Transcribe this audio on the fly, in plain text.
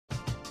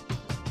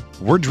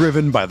We're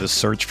driven by the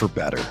search for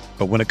better.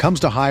 But when it comes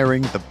to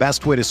hiring, the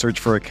best way to search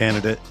for a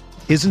candidate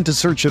isn't to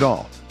search at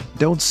all.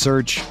 Don't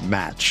search,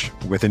 match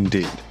with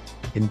Indeed.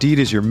 Indeed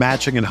is your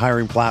matching and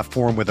hiring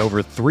platform with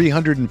over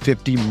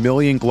 350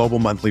 million global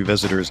monthly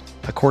visitors,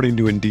 according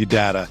to Indeed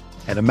data,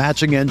 and a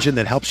matching engine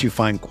that helps you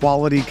find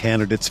quality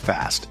candidates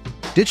fast.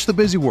 Ditch the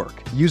busy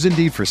work. Use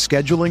Indeed for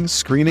scheduling,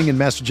 screening, and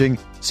messaging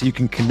so you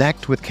can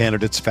connect with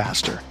candidates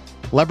faster.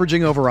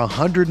 Leveraging over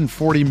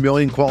 140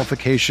 million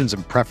qualifications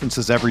and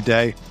preferences every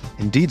day,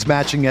 Indeed's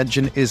matching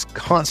engine is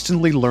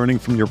constantly learning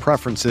from your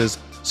preferences,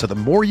 so the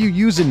more you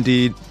use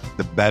Indeed,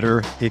 the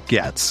better it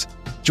gets.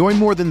 Join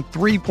more than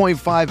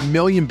 3.5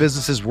 million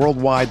businesses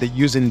worldwide that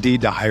use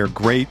Indeed to hire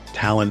great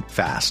talent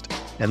fast.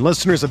 And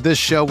listeners of this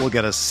show will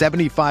get a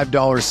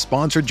 $75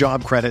 sponsored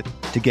job credit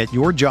to get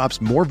your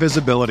jobs more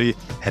visibility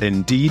at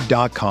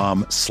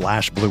Indeed.com/Blue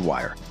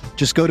Wire.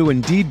 Just go to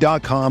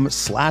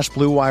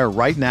Indeed.com/Blue Wire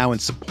right now and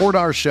support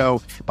our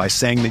show by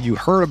saying that you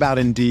heard about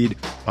Indeed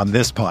on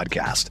this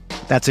podcast.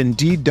 That's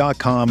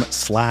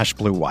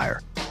Indeed.com/Blue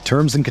Wire.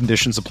 Terms and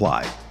conditions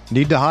apply.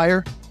 Need to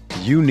hire?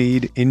 You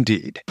need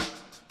Indeed.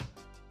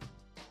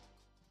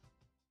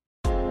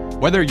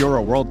 Whether you're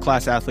a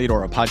world-class athlete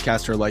or a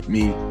podcaster like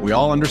me, we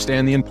all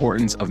understand the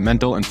importance of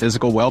mental and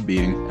physical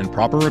well-being and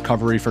proper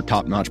recovery for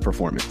top-notch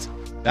performance.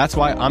 That's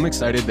why I'm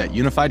excited that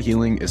Unified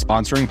Healing is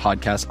sponsoring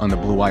podcasts on the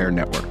Blue Wire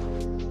Network.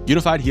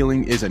 Unified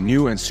Healing is a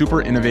new and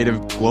super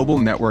innovative global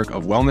network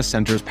of wellness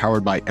centers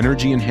powered by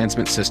Energy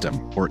Enhancement System,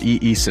 or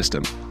EE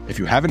System. If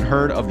you haven't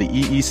heard of the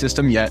EE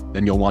System yet,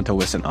 then you'll want to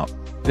listen up.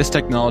 This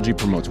technology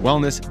promotes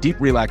wellness, deep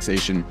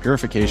relaxation,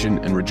 purification,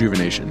 and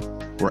rejuvenation.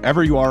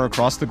 Wherever you are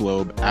across the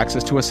globe,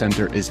 access to a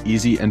center is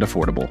easy and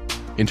affordable.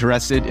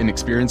 Interested in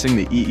experiencing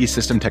the EE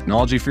System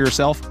technology for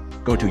yourself?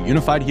 Go to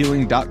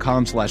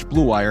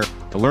unifiedhealing.com/Blue Wire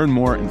to learn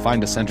more and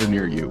find a center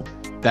near you.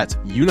 That's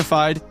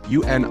unified,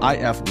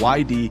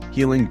 UNIFYD,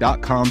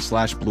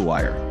 healing.com/Blue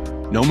Wire.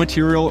 No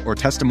material or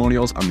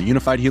testimonials on the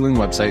Unified Healing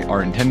website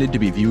are intended to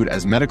be viewed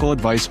as medical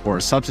advice or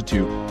a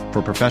substitute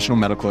for professional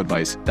medical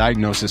advice,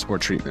 diagnosis, or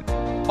treatment.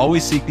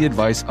 Always seek the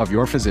advice of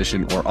your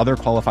physician or other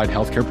qualified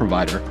healthcare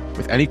provider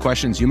with any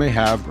questions you may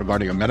have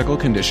regarding a medical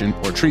condition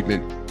or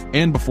treatment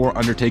and before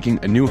undertaking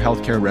a new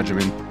healthcare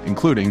regimen,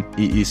 including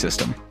EE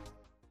System.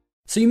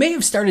 So you may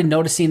have started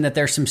noticing that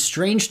there's some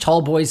strange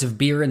tall boys of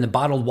beer in the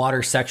bottled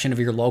water section of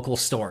your local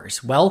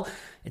stores. Well,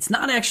 it's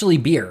not actually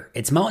beer.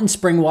 It's mountain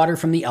spring water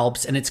from the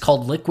Alps, and it's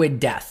called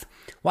Liquid Death.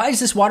 Why is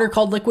this water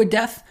called Liquid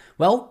Death?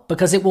 Well,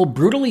 because it will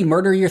brutally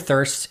murder your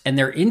thirst, and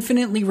their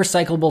infinitely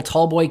recyclable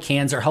tallboy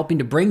cans are helping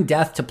to bring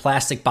death to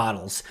plastic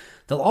bottles.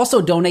 They'll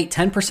also donate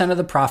 10% of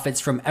the profits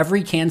from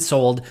every can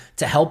sold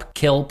to help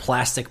kill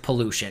plastic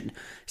pollution.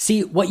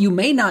 See, what you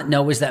may not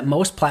know is that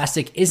most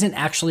plastic isn't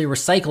actually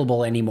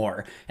recyclable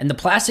anymore, and the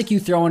plastic you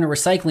throw in a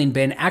recycling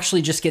bin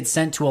actually just gets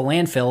sent to a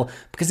landfill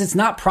because it's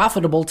not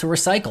profitable to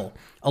recycle.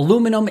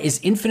 Aluminum is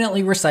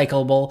infinitely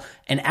recyclable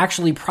and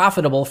actually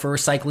profitable for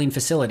recycling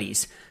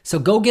facilities. So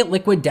go get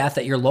Liquid Death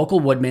at your local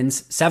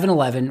Woodman's,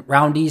 7-Eleven,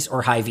 Roundy's,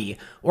 or Hy-Vee,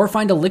 or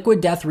find a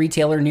Liquid Death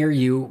retailer near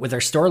you with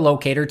our store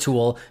locator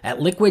tool at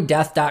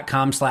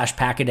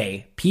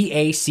liquiddeath.com/packaday,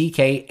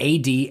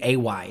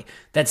 PACKADAY.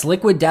 That's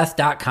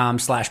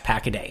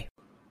liquiddeath.com/packaday.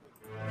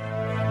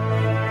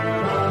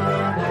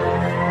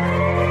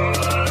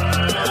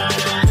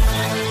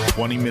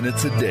 "20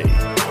 minutes a day,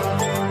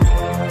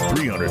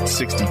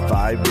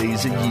 365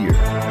 days a year.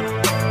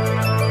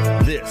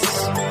 This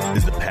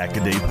is the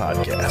Pack-A-Day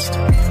Podcast.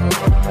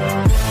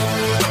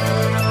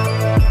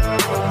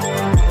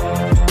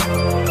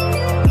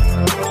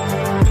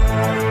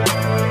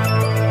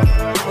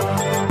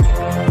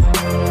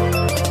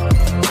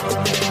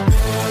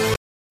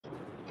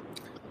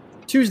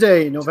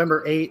 Tuesday,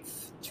 November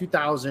 8th,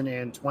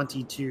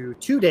 2022,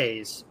 2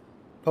 days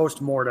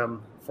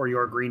post-mortem for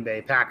your Green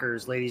Bay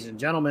Packers. Ladies and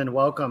gentlemen,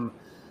 welcome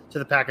to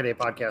the Pack-A-Day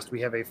Podcast.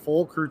 We have a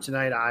full crew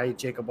tonight. I,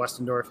 Jacob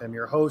Westendorf, am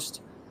your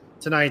host.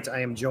 Tonight,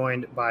 I am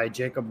joined by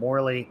Jacob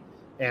Morley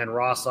and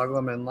Ross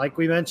Uglum. And like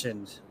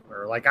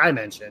I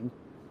mentioned,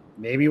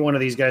 maybe one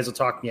of these guys will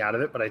talk me out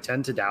of it, but I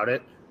tend to doubt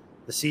it.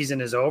 The season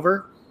is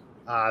over.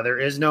 There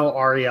is no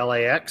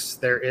RELAX.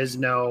 There is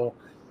no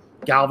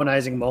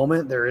galvanizing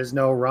moment. There is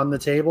no run the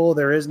table.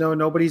 There is no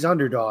nobody's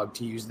underdog,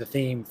 to use the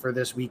theme for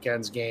this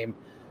weekend's game.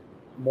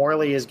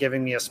 Morley is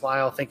giving me a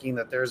smile, thinking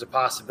that there's a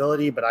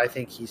possibility, but I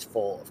think he's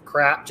full of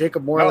crap.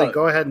 Jacob Morley,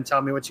 go ahead and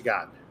tell me what you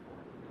got.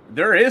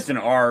 There is an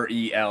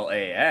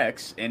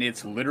RELAX, and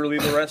it's literally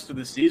the rest of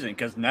the season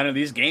because none of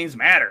these games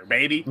matter,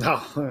 baby. No.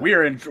 We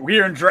are in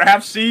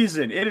draft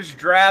season. It is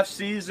draft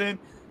season.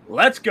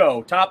 Let's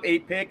go. Top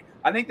 8 pick.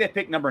 I think they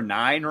pick number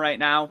 9 right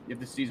now.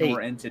 If the season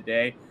were in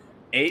today,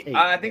 8.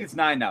 I think it's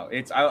 9 now.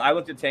 I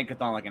looked at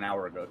Tankathon like an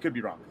hour ago. It could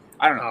be wrong.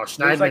 I don't know. Oh,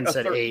 Schneidman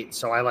said 8,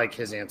 so I like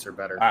his answer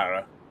better. I don't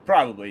know.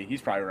 Probably.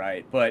 He's probably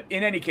right. But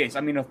in any case,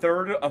 I mean, a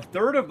third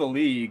of the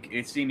league,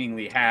 it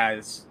seemingly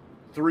has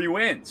 3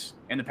 wins,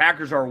 and the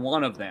Packers are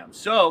one of them.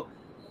 So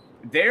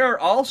they're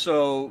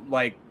also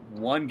like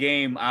one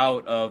game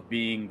out of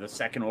being the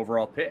second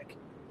overall pick.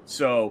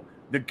 So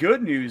the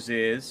good news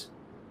is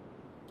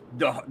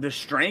the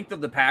strength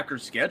of the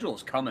Packers' schedule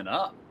is coming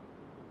up.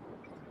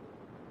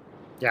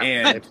 Yeah,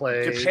 and they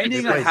play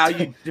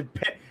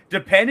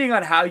depending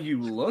on how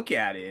you look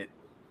at it.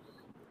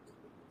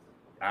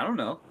 I don't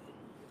know.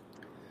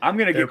 I'm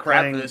gonna get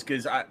crap for this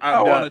because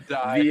I want to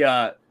die.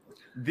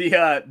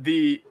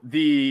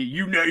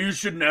 You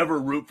should never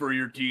root for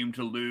your team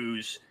to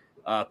lose.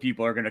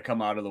 People are going to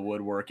come out of the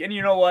woodwork, and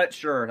you know what?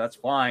 Sure, that's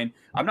fine.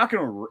 I'm not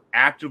going to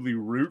actively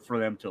root for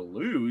them to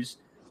lose.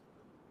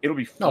 It'll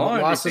be fun.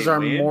 No, losses are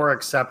more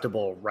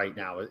acceptable right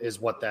now. Is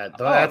what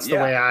that's the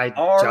way I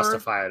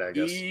justify it. I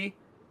guess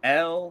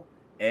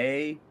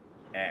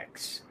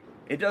RELAX.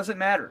 It doesn't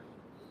matter.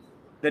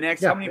 The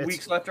next how many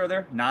weeks left are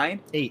there? 9?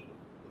 8.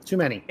 Too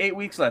many. 8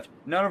 weeks left.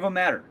 None of them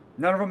matter.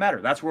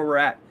 That's where we're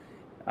at.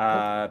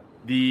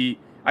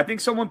 I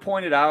think someone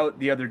pointed out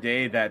the other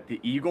day that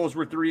the Eagles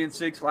were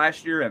 3-6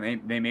 last year,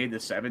 and they made the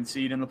 7th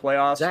seed in the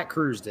playoffs. Zach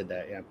Cruz did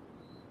that, yeah.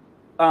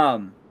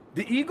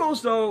 The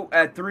Eagles, though,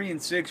 at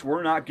 3-6,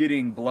 were not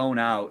getting blown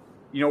out.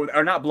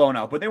 Or not blown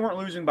out, but they weren't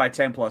losing by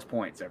 10+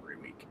 points every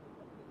week.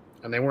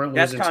 And they weren't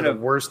losing to the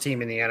worst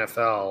team in the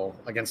NFL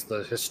against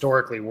the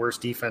historically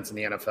worst defense in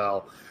the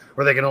NFL,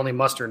 where they can only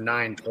muster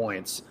 9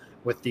 points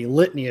with the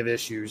litany of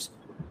issues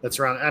that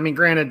surround. I mean,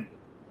 granted,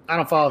 I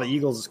don't follow the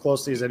Eagles as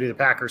closely as I do the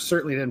Packers.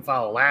 Certainly didn't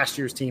follow last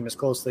year's team as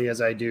closely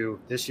as I do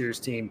this year's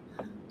team.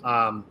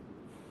 And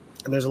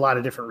there's a lot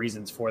of different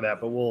reasons for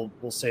that, but we'll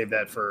save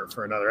that for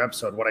another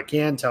episode. What I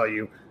can tell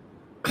you,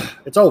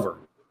 it's over.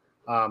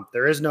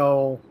 There's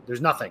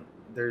nothing.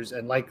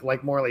 And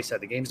like Morley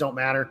said, the games don't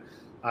matter.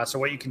 So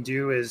what you can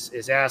do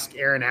is ask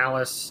Aaron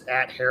Alice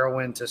at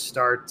Heroin to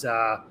start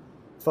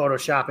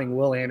photoshopping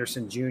Will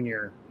Anderson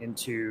Jr.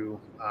 into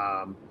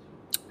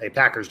a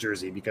Packers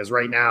jersey, because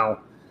right now,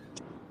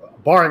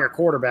 barring a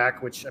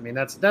quarterback, which, I mean,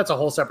 that's a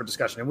whole separate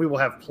discussion, and we will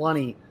have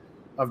plenty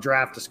of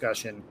draft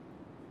discussion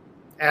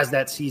as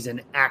that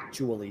season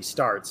actually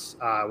starts.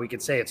 We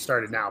could say it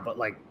started now, but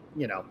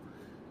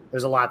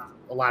there's a lot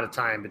of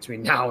time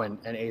between now and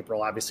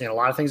April, obviously, and a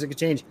lot of things that could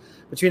change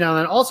between now and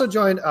then. Also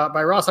joined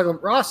by Ross.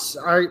 Ross,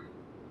 are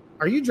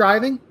you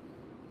driving?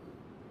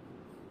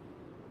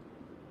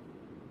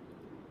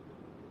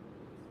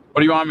 What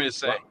do you want me to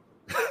say?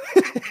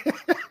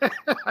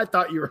 I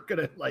thought you were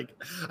gonna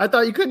I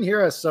thought you couldn't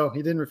hear us, so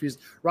he didn't refuse.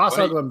 Ross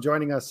Uglum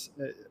joining us.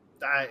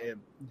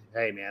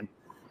 Hey man,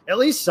 at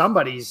least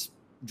somebody's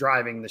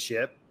driving the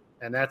ship,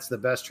 and that's the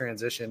best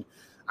transition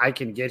I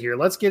can get here.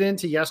 Let's get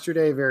into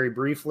yesterday very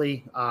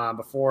briefly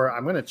before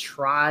I'm going to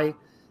try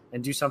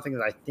and do something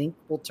that I think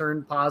will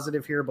turn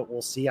positive here, but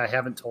we'll see. I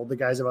haven't told the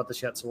guys about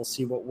this yet, so we'll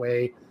see what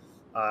way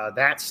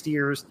that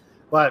steers.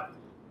 But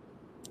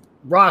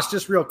Ross,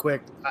 just real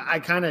quick, I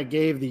kind of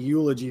gave the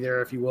eulogy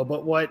there, if you will,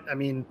 but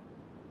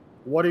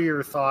what are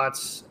your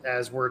thoughts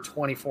as we're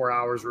 24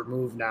 hours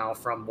removed now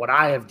from what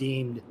I have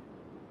deemed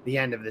the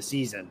end of the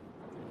season?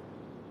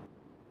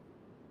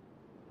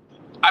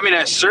 I mean,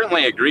 I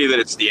certainly agree that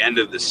it's the end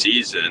of the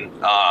season.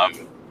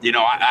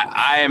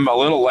 I am a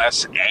little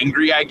less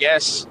angry, I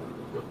guess.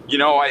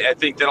 I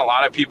think that a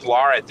lot of people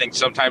are. I think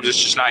sometimes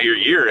it's just not your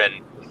year,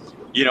 and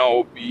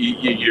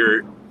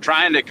you're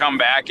trying to come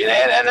back,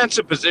 and that's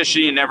a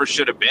position you never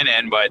should have been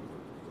in. But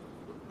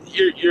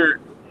you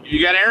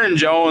got Aaron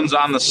Jones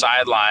on the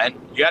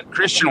sideline. You got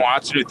Christian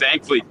Watson, who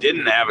thankfully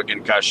didn't have a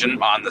concussion,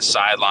 on the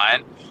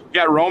sideline. You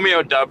got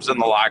Romeo Doubs in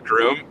the locker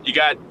room. You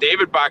got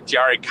David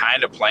Bakhtiari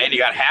kind of playing. You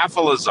got half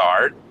a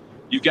Lazard.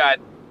 You got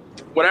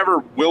whatever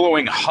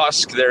willowing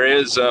husk there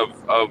is of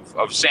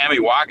Sammy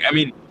Watkins. I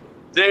mean,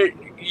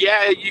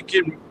 you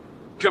can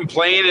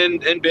complain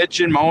and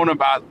bitch and moan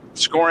about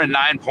scoring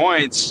 9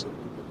 points,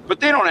 but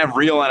they don't have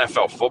real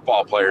NFL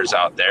football players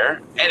out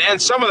there. And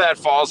some of that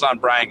falls on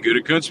Brian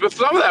Gutekunst, but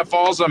some of that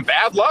falls on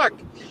bad luck.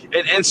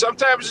 And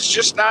sometimes it's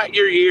just not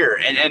your year.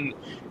 And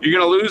you're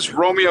going to lose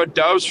Romeo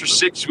Doubs for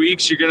 6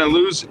 weeks. You're going to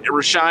lose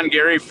Rashawn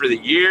Gary for the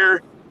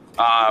year.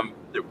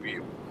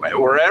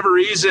 Whatever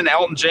reason,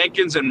 Elton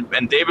Jenkins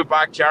and David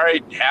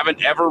Bakhtiari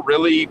haven't ever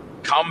really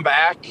come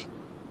back.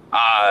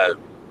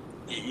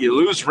 You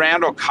lose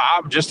Randall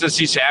Cobb just as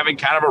he's having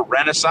kind of a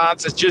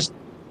renaissance. It's just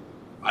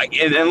 –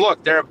 and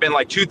look, there have been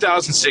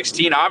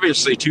 2016.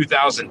 Obviously,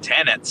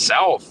 2010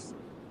 itself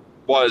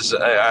was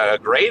a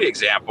great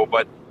example,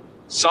 but –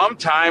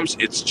 sometimes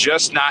it's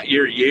just not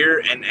your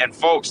year, and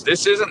folks,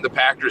 this isn't the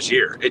Packers'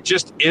 year. It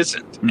just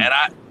isn't, and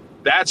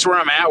that's where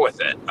I'm at with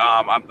it.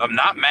 I'm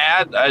not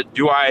mad. I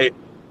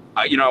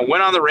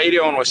went on the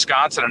radio in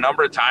Wisconsin a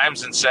number of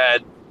times and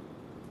said,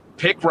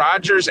 pick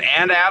Rodgers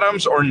and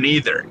Adams or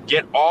neither.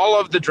 Get all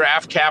of the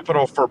draft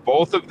capital for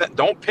both of them.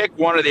 Don't pick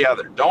one or the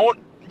other.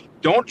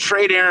 Don't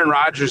trade Aaron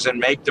Rodgers and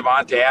make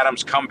Davante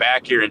Adams come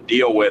back here and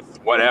deal with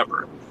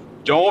whatever.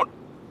 Don't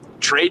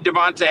trade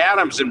Davante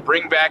Adams and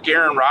bring back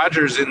Aaron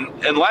Rodgers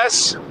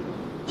unless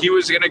he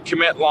was going to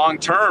commit long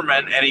term,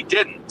 and he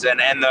didn't.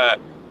 And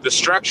the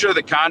structure of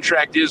the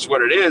contract is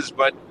what it is,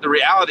 but the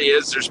reality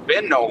is there's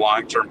been no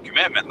long term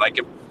commitment. Like,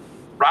 if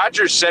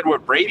Rodgers said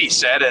what Brady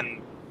said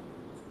and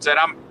said,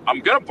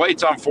 I'm going to play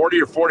till I'm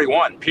 40 or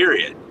 41,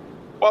 period.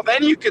 well,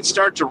 then you can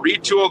start to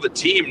retool the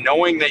team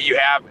knowing that you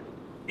have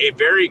a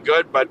very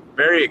good but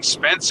very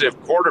expensive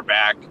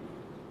quarterback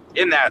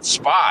in that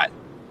spot.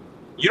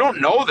 You don't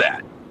know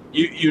that.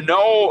 You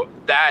know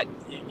that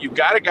you've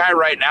got a guy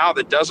right now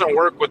that doesn't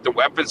work with the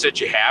weapons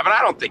that you have, and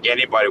I don't think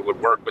anybody would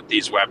work with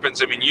these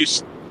weapons. I mean,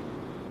 it's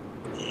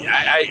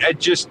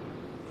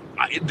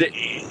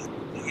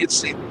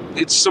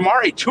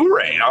Samori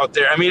Toure out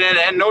there. I mean,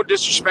 and no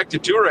disrespect to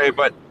Toure,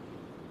 but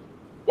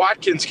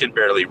Watkins can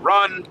barely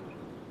run.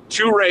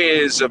 Toure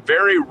is a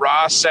very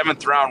raw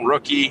 7th-round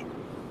rookie.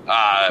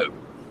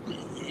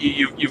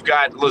 You've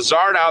got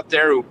Lazard out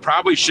there who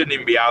probably shouldn't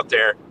even be out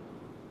there.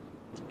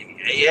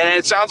 And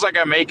it sounds like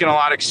I'm making a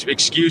lot of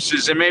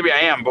excuses, and maybe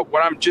I am, but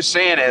what I'm just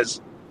saying is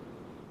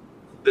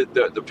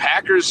the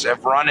Packers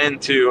have run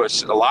into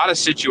a lot of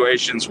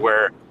situations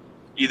where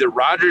either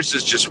Rodgers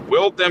has just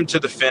willed them to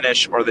the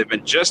finish, or they've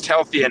been just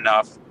healthy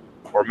enough,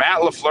 or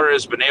Matt LaFleur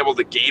has been able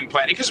to game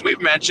plan. Because we've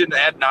mentioned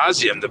ad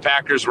nauseum the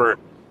Packers were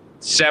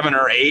 7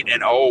 or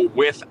 8-0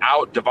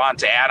 without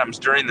Devonta Adams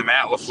during the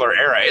Matt LaFleur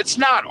era. It's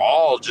not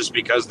all just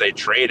because they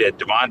traded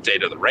Devonta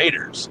to the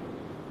Raiders,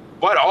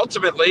 but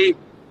ultimately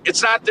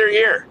it's not their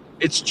year.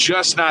 It's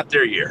just not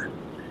their year.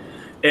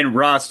 And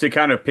Ross, to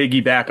kind of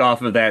piggyback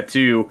off of that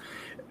too,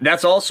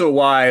 that's also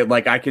why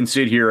like I can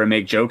sit here and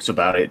make jokes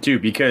about it too,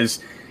 because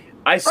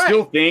I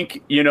still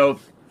think, you know,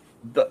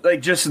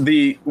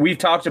 we've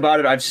talked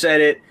about it. I've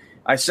said it.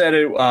 I said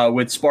it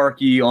with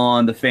Sparky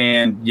on The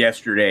Fan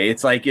yesterday.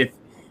 It's like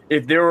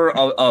if there were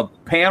a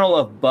panel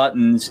of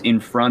buttons in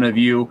front of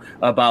you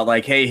about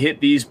like, hey, hit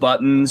these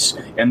buttons,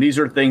 and these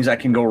are things that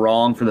can go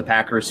wrong for the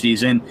Packers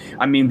season.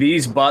 I mean,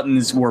 these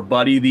buttons were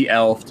Buddy the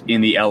Elf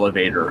in the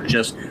elevator,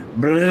 just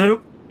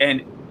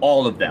and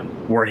all of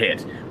them were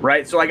hit,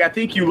 right? So like, I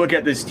think you look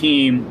at this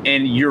team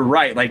and you're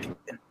right. Like,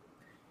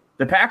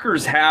 the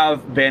Packers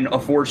have been a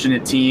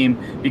fortunate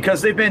team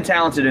because they've been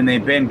talented and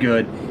they've been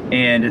good,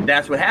 and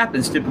that's what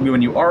happens typically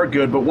when you are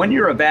good. But when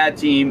you're a bad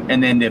team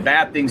and then the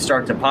bad things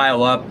start to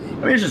pile up,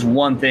 I mean, it's just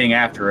one thing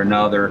after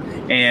another.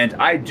 And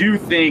I do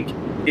think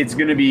it's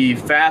going to be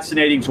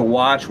fascinating to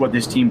watch what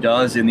this team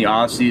does in the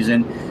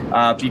offseason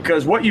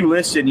because what you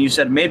listed, and you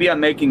said maybe I'm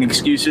making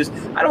excuses.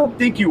 I don't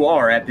think you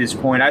are at this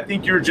point. I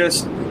think you're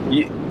just –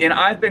 and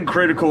I've been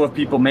critical of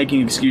people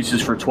making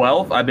excuses for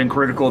 12. I've been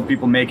critical of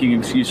people making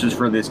excuses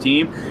for this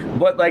team.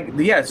 But, like,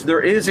 yes,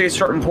 there is a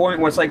certain point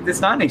where it's like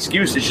it's not an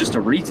excuse. It's just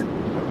a reason.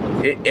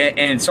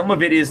 And some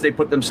of it is they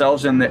put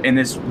themselves in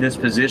this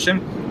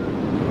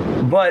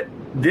position. But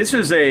this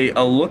is a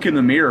look in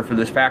the mirror for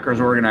this Packers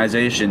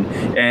organization,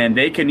 and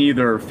they can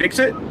either fix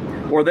it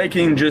or they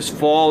can just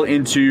fall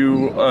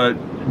into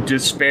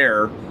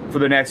despair for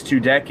the next 2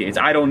 decades.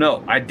 I don't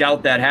know. I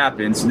doubt that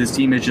happens. This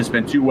team has just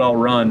been too well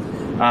run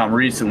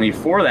recently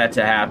for that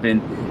to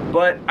happen.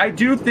 But I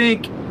do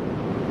think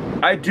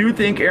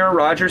Aaron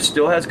Rodgers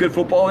still has good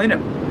football in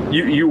him.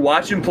 You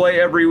watch him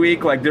play every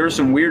week. Like, there's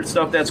some weird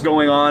stuff that's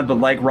going on, but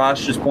like Ross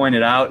just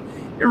pointed out,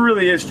 it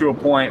really is to a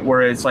point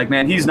where it's like,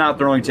 man, he's not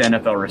throwing to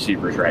NFL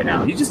receivers right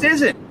now. He just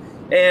isn't.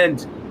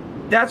 And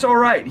that's all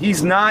right.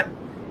 He's not.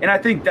 And I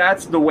think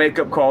that's the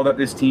wake-up call that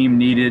this team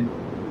needed.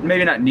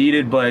 Maybe not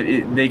needed, but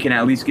they can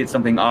at least get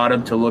something out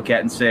of to look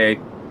at and say,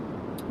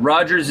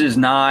 Rodgers is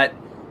not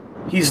 –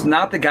 he's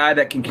not the guy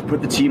that can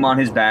put the team on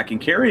his back and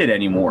carry it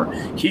anymore.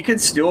 He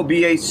could still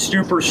be a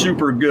super,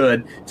 super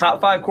good top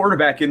 5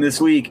 quarterback in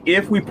this league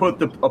if we put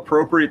the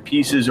appropriate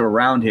pieces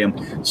around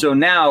him. So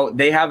now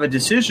they have a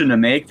decision to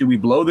make. Do we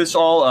blow this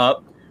all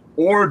up,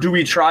 or do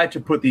we try to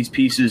put these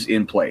pieces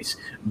in place?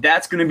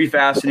 That's going to be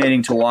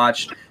fascinating to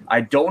watch.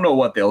 I don't know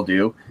what they'll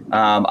do.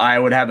 I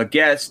would have a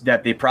guess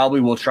that they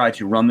probably will try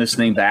to run this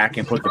thing back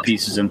and put the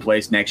pieces in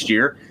place next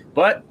year.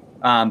 But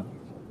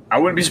I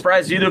wouldn't be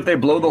surprised either if they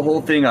blow the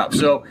whole thing up.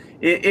 So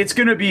it's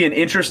going to be an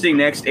interesting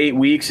next 8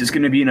 weeks. It's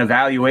going to be an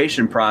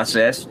evaluation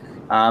process,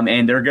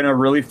 and they're going to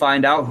really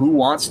find out who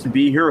wants to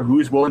be here,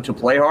 who's willing to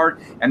play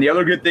hard. And the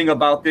other good thing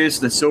about this,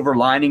 the silver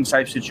lining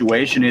type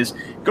situation, is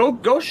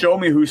go show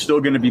me who's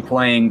still going to be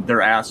playing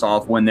their ass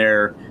off when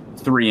they're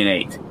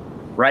 3-8,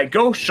 right?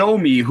 Go show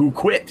me who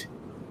quit.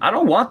 I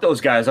don't want those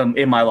guys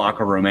in my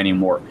locker room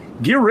anymore.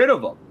 Get rid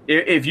of them.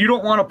 If you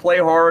don't want to play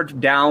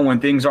hard down when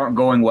things aren't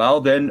going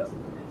well, then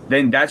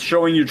that's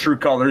showing your true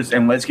colors,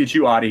 and let's get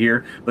you out of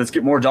here. Let's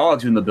get more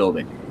dogs in the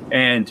building.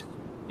 And,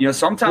 you know,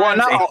 sometimes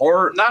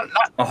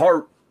a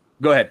heart.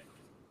 Go ahead.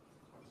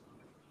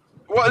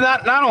 Well,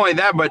 not only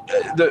that, but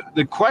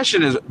the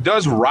question is,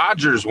 does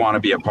Rodgers want to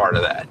be a part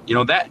of that? You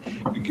know, that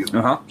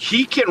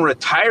he can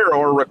retire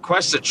or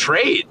request a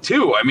trade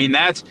too. I mean,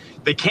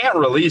 they can't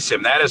release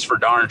him. That is for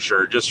darn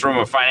sure. Just from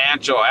a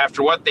financial,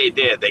 after what they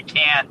did, they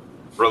can't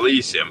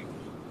release him.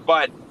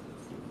 But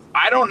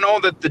I don't know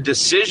that the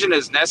decision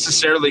is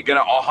necessarily going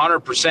to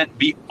 100%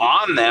 be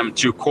on them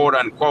to, quote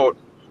unquote,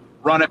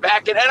 run it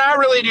back. And I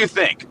really do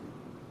think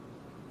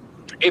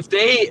if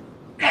they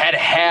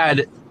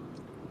had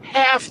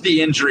half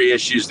the injury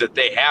issues that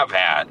they have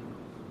had,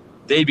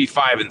 they'd be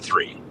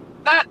 5-3.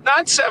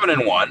 Not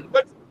 7-1,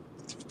 but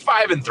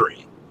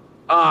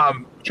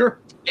 5-3. Sure.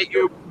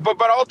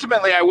 But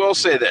ultimately, I will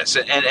say this,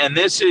 and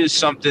this is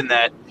something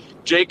that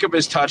Jacob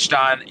has touched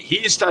on.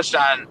 He's touched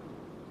on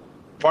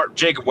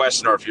Jacob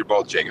Westendorf. You're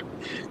both Jacob.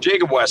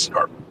 Jacob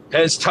Westendorf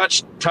has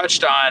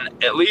touched on,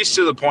 at least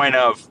to the point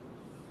of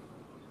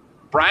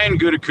Brian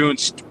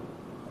Gutekunst,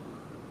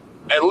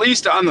 at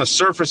least on the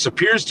surface,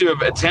 appears to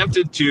have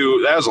attempted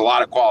to. That was a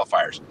lot of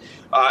qualifiers.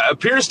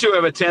 Appears to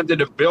have attempted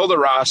to build a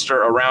roster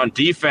around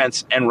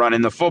defense and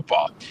running the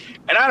football.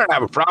 And I don't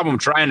have a problem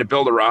trying to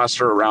build a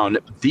roster around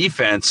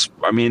defense.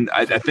 I mean,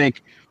 I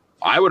think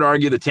I would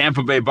argue the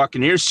Tampa Bay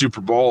Buccaneers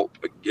Super Bowl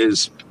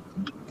is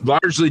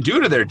largely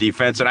due to their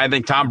defense, and I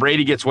think Tom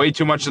Brady gets way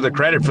too much of the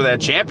credit for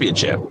that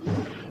championship.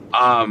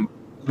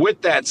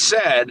 With that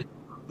said,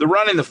 the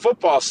running the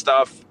football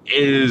stuff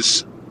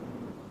is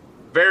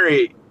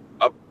very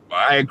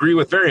I agree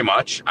with very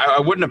much. I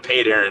wouldn't have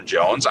paid Aaron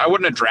Jones. I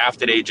wouldn't have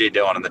drafted A.J.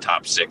 Dillon in the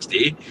top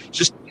 60.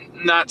 Just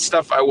not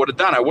stuff I would have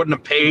done. I wouldn't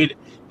have paid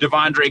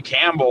Devondre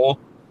Campbell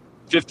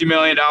 $50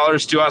 million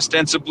to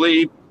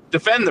ostensibly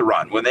defend the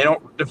run when they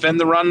don't defend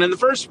the run in the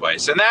first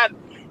place. And that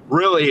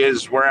really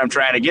is where I'm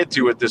trying to get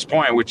to at this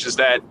point, which is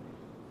that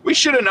we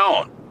should have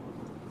known.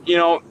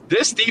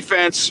 This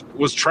defense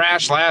was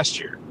trash last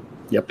year.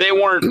 Yep. They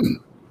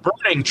weren't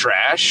burning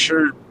trash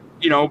or,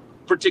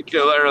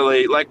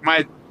 particularly like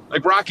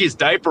Rocky's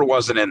diaper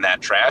wasn't in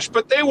that trash,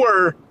 but they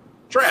were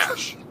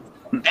trash.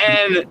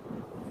 And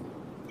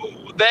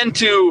then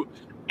to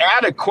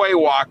add a Quay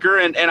Walker,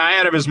 and I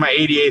had him as my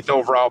 88th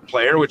overall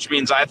player, which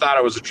means I thought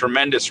it was a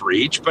tremendous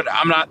reach, but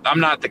I'm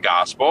not the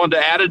gospel. And to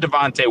add a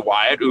Devontae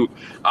Wyatt, who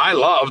I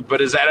loved,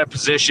 but is at a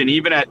position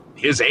even at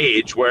his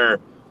age where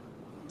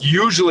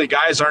usually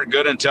guys aren't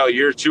good until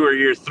year 2 or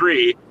year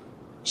 3.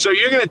 So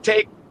you're going to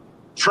take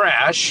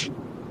trash,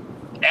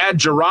 add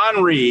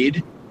Jaron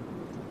Reed,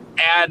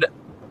 add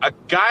a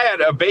guy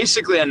at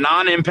basically a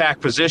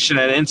non-impact position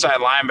at inside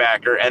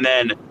linebacker, and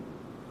then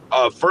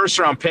a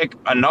first-round pick,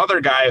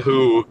 another guy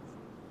who,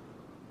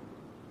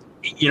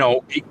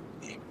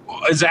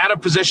 is at a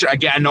position.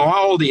 Again, I know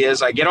how old he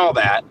is. I get all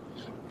that.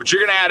 But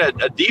you're going to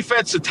add a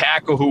defensive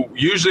tackle who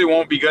usually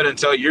won't be good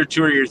until year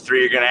 2 or year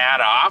 3. You're going to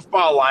add an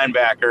off-ball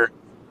linebacker,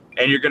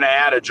 and you're going to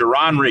add a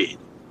Jaron Reed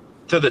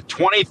to the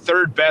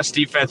 23rd best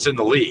defense in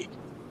the league.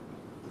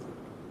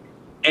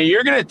 And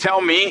you're going to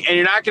tell me, and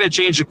you're not going to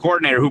change the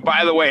coordinator, who,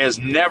 by the way, has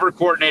never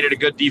coordinated a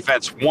good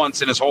defense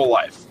once in his whole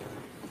life.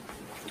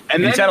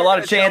 And he's had a lot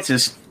of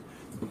chances.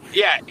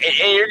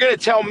 And you're going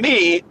to tell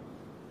me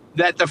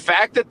that the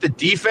fact that the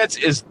defense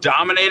is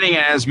dominating,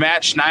 and as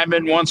Matt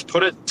Schneidman once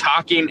put it,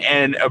 talking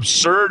an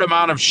absurd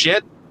amount of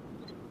shit.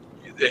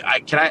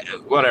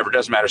 Whatever,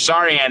 doesn't matter.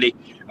 Sorry, Andy.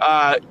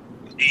 That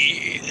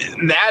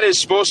is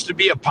supposed to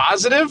be a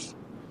positive?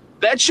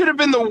 That should have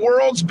been the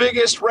world's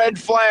biggest red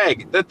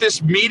flag, that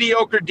this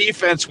mediocre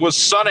defense was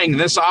sunning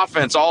this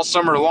offense all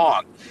summer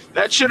long.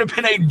 That should have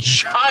been a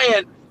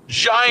giant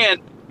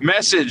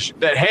message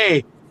that,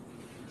 hey,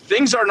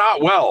 things are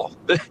not well.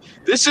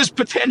 This is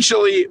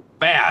potentially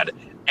bad.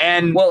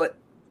 And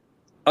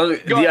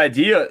the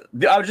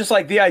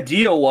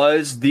idea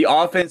was the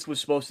offense was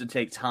supposed to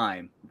take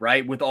time,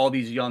 right? With all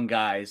these young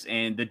guys,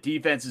 and the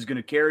defense is going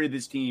to carry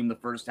this team the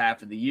first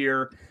half of the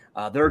year.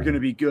 They're going to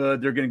be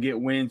good. They're going to get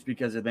wins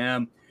because of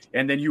them.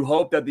 And then you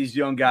hope that these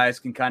young guys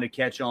can kind of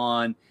catch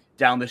on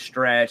down the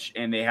stretch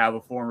and they have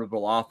a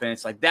formidable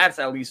offense. Like, that's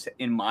at least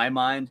in my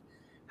mind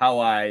how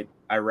I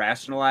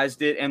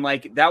rationalized it. And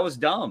that was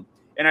dumb.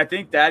 And I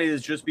think that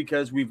is just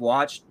because we've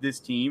watched this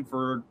team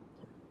for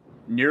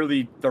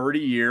nearly 30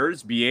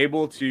 years be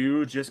able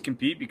to just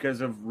compete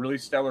because of really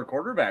stellar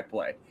quarterback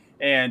play.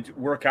 And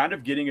we're kind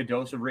of getting a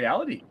dose of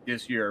reality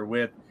this year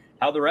with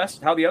how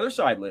the other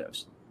side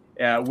lives.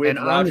 And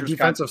on the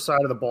defensive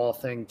side of the ball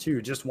thing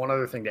too, just one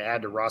other thing to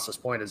add to Ross's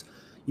point is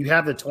you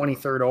have the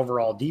 23rd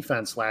overall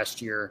defense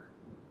last year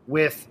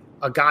with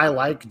a guy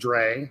like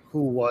Dre,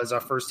 who was a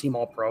first-team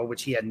All-Pro,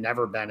 which he had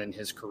never been in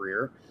his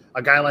career.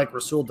 A guy like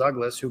Rasul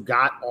Douglas, who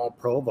got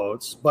All-Pro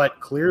votes, but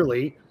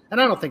clearly,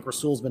 and I don't think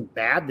Rasul's been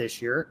bad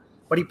this year,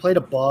 but he played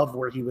above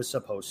where he was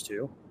supposed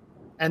to.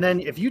 And then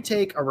if you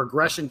take a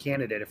regression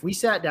candidate, if we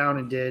sat down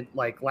and did,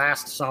 like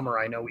last summer,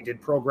 I know we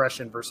did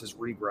progression versus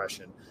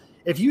regression.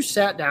 If you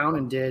sat down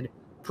and did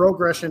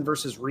progression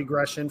versus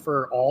regression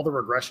for all the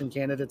regression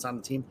candidates on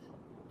the team,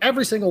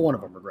 every single one of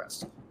them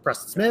regressed.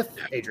 Preston Smith,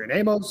 Adrian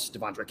Amos,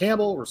 Devondre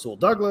Campbell, Rasul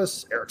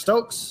Douglas, Eric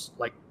Stokes,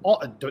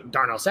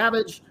 Darnell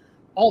Savage,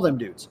 all them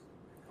dudes.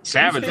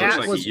 Savage looks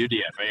like a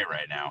UDFA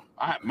right now.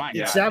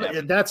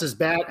 Savage, that's as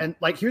bad. And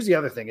here's the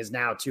other thing is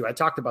now too, I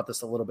talked about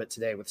this a little bit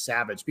today with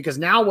Savage, because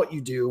now what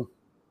you do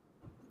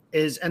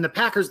is, and the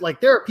Packers,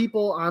 there are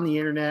people on the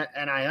internet,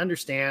 and I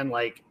understand,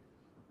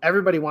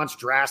 everybody wants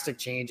drastic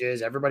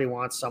changes. Everybody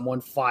wants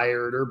someone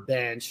fired or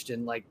benched.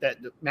 And that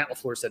Matt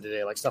LaFleur said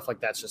today, stuff like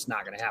that's just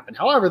not going to happen.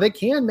 However, they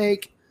can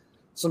make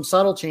some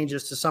subtle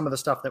changes to some of the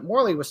stuff that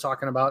Morley was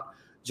talking about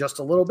just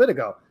a little bit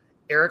ago.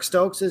 Eric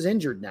Stokes is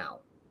injured now.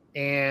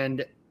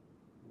 And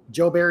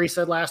Joe Barry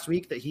said last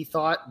week that he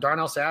thought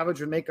Darnell Savage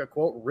would make a,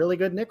 quote, really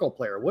good nickel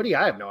player. Would he?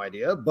 I have no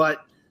idea.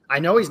 But I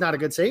know he's not a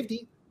good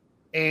safety.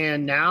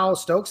 And now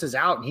Stokes is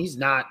out, and he's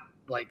not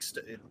like.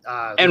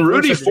 And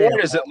Rudy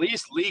Ford is at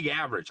least league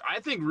average. I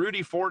think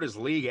Rudy Ford is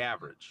league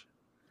average.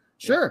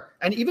 Sure.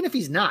 And even if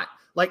he's not,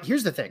 like,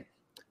 here's the thing.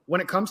 When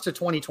it comes to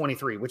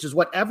 2023, which is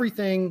what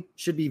everything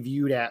should be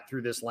viewed at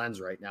through this lens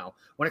right now,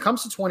 when it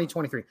comes to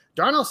 2023,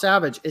 Darnell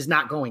Savage is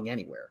not going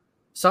anywhere.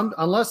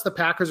 Unless the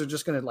Packers are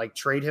just going to like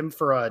trade him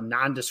for a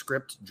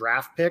nondescript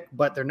draft pick,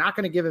 but they're not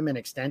going to give him an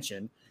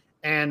extension.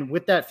 And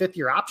with that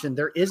 5th-year option,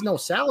 there is no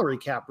salary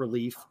cap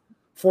relief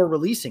for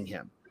releasing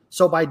him.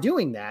 So by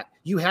doing that,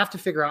 you have to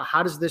figure out,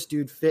 how does this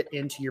dude fit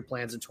into your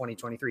plans in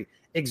 2023?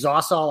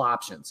 Exhaust all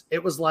options.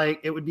 It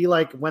would be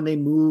like when they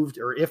moved,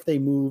 or if they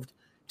moved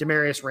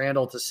Demarius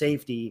Randall to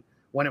safety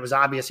when it was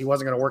obvious he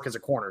wasn't going to work as a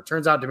corner.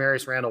 Turns out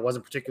Demarius Randall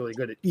wasn't particularly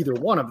good at either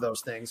one of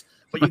those things,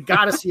 but you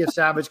got to see if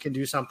Savage can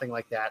do something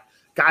like that.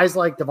 Guys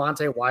like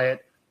Devontae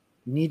Wyatt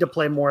need to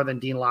play more than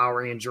Dean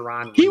Lowry and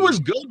Jerron. He was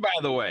good, by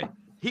the way.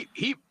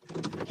 He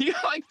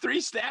got like 3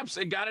 steps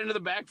and got into the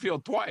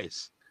backfield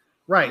twice.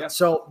 Right. Yeah.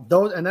 So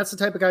that's the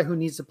type of guy who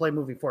needs to play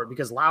moving forward,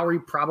 because Lowry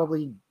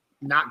probably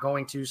not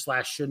going to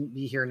 / shouldn't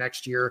be here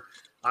next year.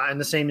 And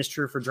the same is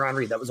true for Jerron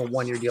Reed. That was a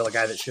 1-year deal, a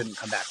guy that shouldn't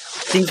come back.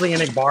 Kingsley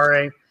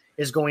Enagbare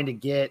is going to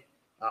get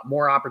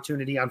more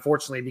opportunity,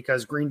 unfortunately,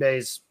 because Green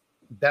Bay's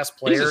best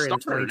player in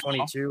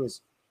 2022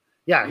 is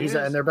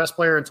and their best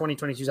player in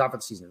 2022 is out for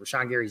the season.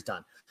 Rashawn Gary's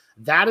done.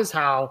 That is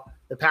how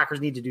the Packers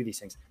need to do these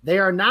things. They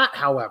are not,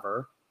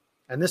 however,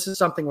 and this is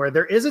something where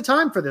there is a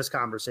time for this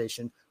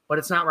conversation, but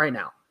it's not right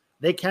now.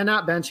 They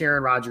cannot bench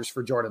Aaron Rodgers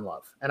for Jordan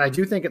Love. And I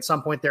do think at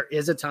some point there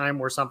is a time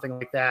where something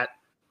like that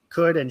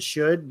could and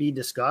should be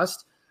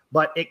discussed,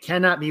 but it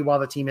cannot be while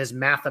the team is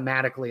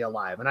mathematically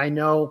alive. And I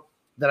know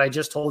that I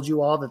just told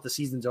you all that the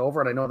season's over,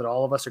 and I know that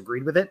all of us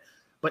agreed with it,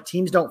 but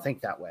teams don't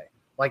think that way.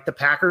 Like, the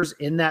Packers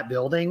in that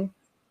building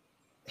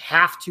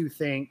have to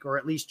think, or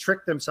at least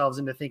trick themselves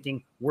into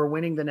thinking, we're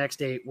winning the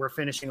next 8, we're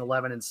finishing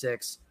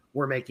 11-6,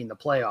 we're making the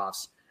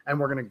playoffs, and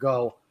we're going to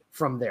go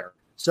from there.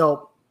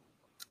 So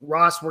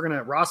Ross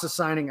is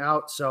signing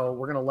out, so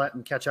we're going to let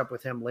him catch up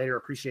with him later.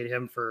 Appreciate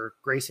him for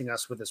gracing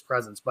us with his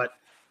presence. But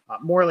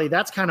Morley,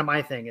 that's kind of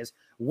my thing, is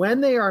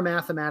when they are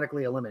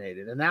mathematically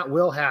eliminated, and that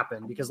will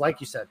happen because, like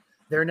you said,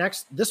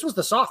 this was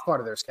the soft part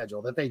of their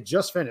schedule that they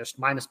just finished,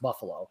 minus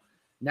Buffalo.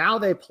 Now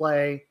they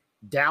play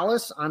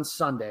Dallas on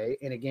Sunday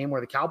in a game where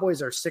the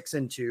Cowboys are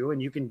 6-2,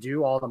 and you can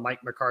do all the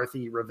Mike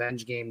McCarthy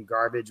revenge game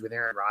garbage with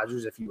Aaron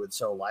Rodgers if you would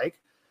so like.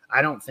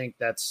 I don't think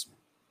that's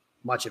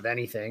much of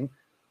anything,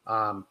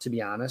 to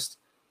be honest.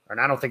 And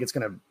I don't think it's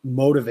going to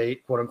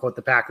motivate, quote unquote,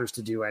 the Packers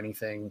to do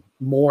anything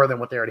more than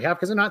what they already have,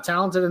 because they're not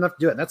talented enough to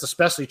do it. And that's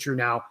especially true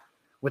now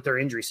with their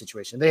injury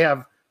situation. They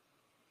have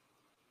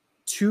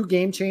 2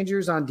 game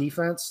changers on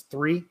defense,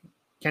 3,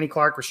 Kenny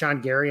Clark,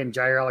 Rashawn Gary, and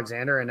Jair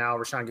Alexander. And now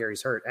Rashawn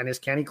Gary's hurt. And is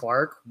Kenny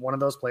Clark one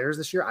of those players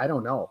this year? I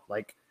don't know.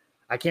 Like,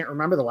 I can't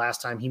remember the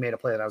last time he made a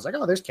play that I was like,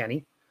 oh, there's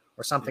Kenny,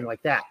 or something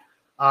like that.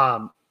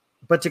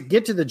 But to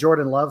get to the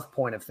Jordan Love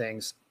point of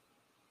things,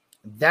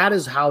 that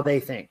is how they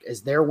think,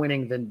 is they're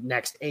winning the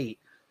next 8.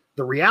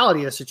 The reality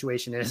of the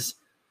situation is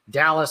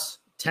Dallas,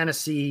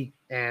 Tennessee,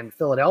 and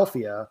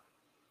Philadelphia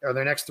are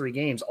their next 3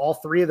 games. All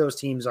 3 of those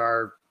teams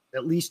are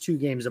at least 2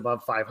 games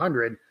above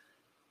 500.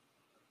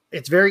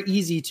 It's very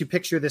easy to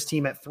picture this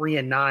team at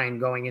 3-9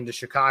 going into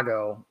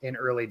Chicago in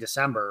early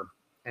December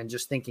and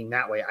just thinking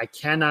that way. I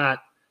cannot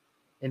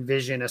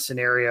envision a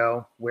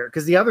scenario where,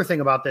 because the other thing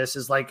about this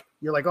is, like,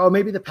 you're like, oh,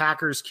 maybe the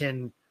Packers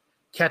can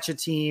catch a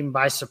team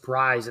by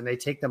surprise and they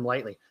take them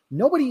lightly.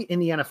 Nobody in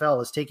the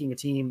NFL is taking a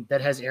team that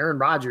has Aaron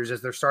Rodgers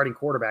as their starting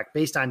quarterback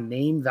based on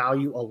name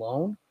value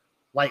alone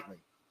lightly.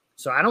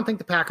 So I don't think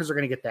the Packers are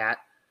going to get that.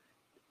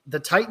 The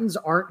Titans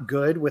aren't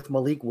good with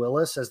Malik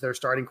Willis as their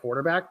starting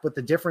quarterback, but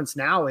the difference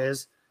now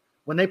is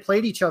when they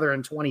played each other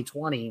in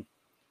 2020,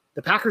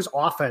 the Packers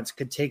offense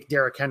could take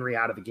Derrick Henry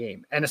out of the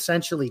game, and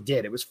essentially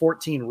did. It was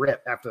 14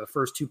 rip after the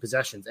first 2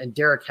 possessions, and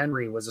Derrick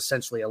Henry was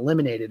essentially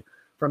eliminated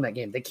from that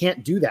game. They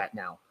can't do that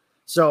now.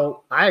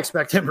 So I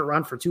expect him to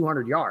run for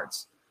 200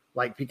 yards,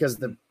 like, because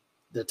the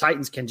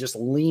Titans can just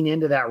lean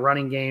into that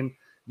running game.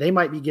 They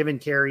might be giving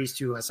carries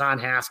to Hassan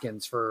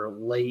Haskins for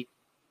late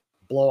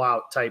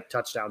blowout type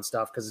touchdown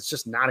stuff, because it's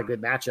just not a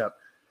good matchup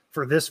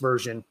for this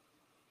version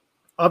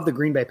of the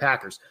Green Bay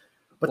Packers.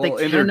 But they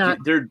cannot.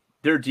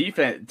 Their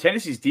defense,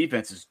 Tennessee's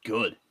defense is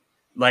good.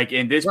 Like,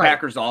 and this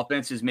Packers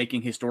offense is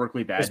making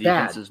historically bad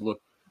defenses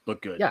look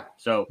good. Yeah,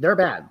 so they're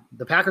bad.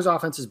 The Packers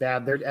offense is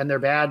bad. They're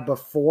bad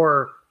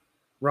before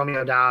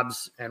Romeo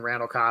Doubs and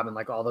Randall Cobb and,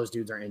 like, all those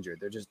dudes are injured.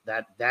 They're just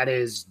that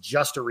is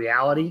just a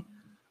reality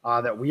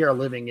that we are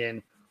living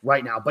in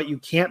right now. But you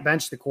can't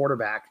bench the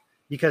quarterback,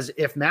 because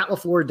if Matt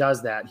LaFleur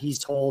does that, he's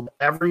told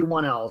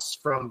everyone else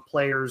from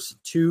players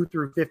 2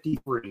 through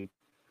 53,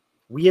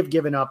 we have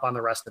given up on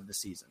the rest of the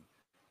season.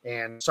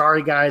 And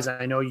sorry, guys,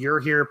 I know you're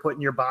here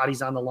putting your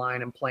bodies on the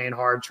line and playing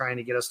hard, trying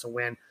to get us to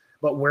win,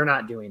 but we're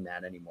not doing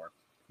that anymore.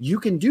 You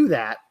can do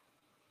that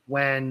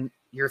when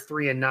you're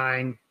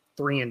 3-9,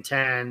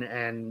 3-10,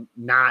 and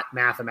not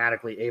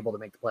mathematically able to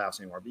make the playoffs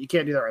anymore. But you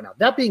can't do that right now.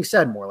 That being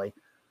said, Morley,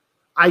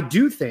 I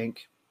do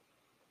think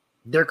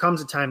there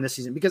comes a time this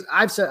season, because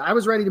I've said I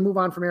was ready to move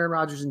on from Aaron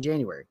Rodgers in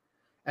January.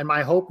 And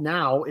my hope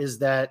now is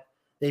that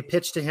they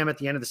pitch to him at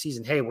the end of the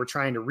season, hey, we're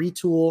trying to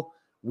retool.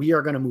 We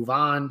are going to move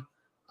on.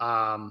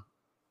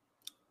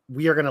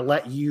 We are going to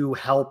let you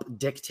help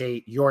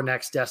dictate your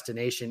next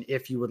destination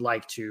if you would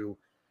like to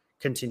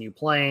continue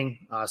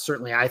playing.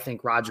 Certainly, I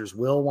think Rodgers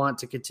will want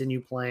to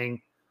continue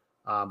playing,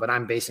 but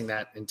I'm basing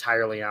that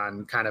entirely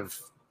on kind of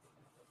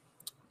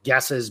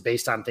guesses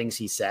based on things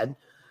he said.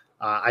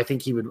 I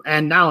think he would,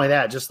 and not only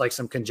that, just like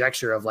some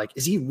conjecture of like,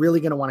 is he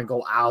really going to want to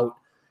go out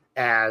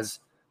as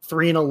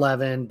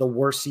 3-11, the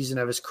worst season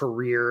of his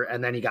career,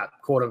 and then he got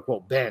quote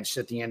unquote benched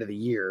at the end of the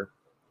year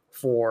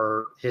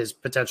for his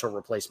potential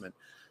replacement?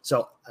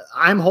 So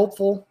I'm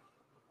hopeful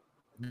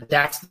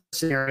that's the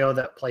scenario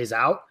that plays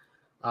out.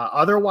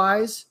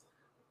 Otherwise,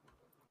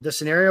 the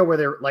scenario where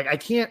they're like,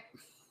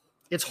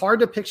 it's hard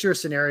to picture a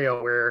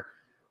scenario where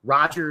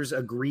Rodgers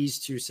agrees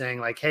to saying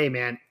like, hey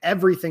man,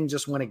 everything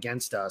just went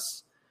against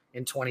us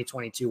in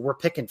 2022. We're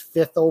picking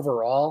 5th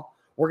overall.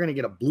 We're going to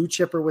get a blue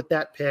chipper with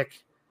that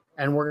pick,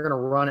 and we're going to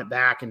run it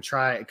back and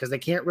try it, because they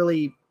can't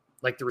really,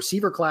 like, the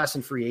receiver class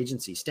in free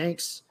agency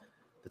stinks.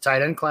 The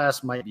tight end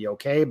class might be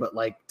okay, but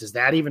like, does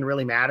that even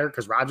really matter?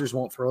 Because Rodgers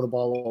won't throw the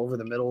ball over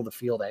the middle of the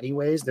field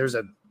anyways. There's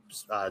a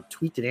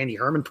tweet that Andy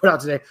Herman put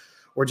out today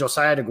where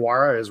Josiah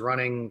DeGuara is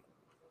running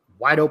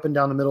wide open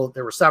down the middle.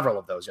 There were several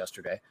of those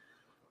yesterday.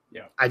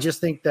 Yeah, I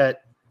just think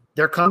that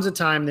there comes a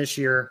time this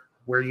year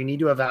where you need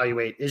to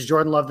evaluate, is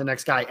Jordan Love the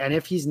next guy? And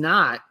if he's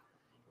not,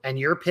 and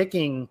you're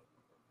picking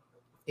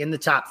in the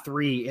top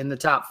 3, in the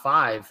top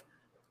 5,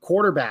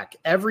 quarterback,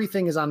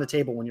 everything is on the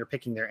table when you're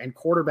picking there. And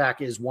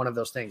quarterback is one of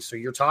those things. So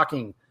you're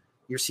talking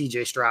your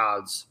CJ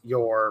Strouds,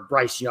 your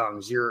Bryce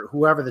Youngs, your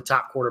whoever the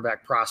top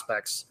quarterback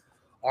prospects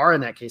are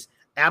in that case,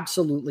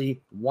 absolutely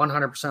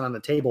 100% on the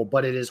table.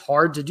 But it is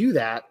hard to do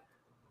that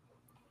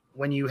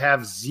when you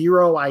have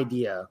zero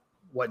idea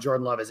what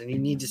Jordan Love is. And you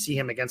need to see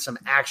him against some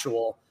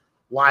actual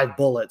live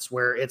bullets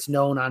where it's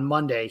known on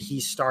Monday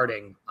he's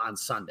starting on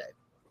Sunday.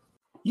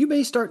 You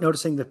may start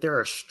noticing that there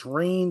are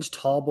strange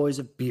tall boys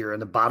of beer in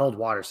the bottled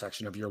water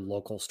section of your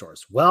local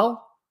stores.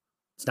 Well,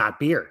 it's not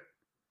beer.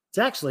 It's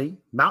actually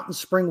mountain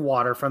spring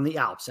water from the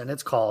Alps, and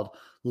it's called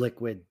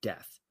Liquid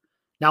Death.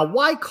 Now,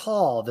 why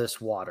call this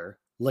water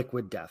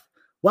Liquid Death?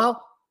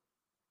 Well,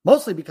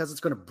 mostly because it's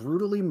going to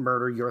brutally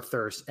murder your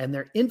thirst, and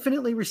their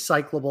infinitely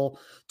recyclable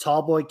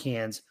tall boy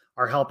cans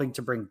are helping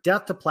to bring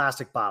death to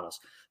plastic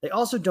bottles. They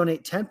also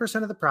donate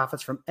 10% of the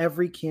profits from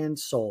every can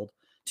sold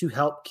to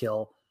help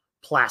kill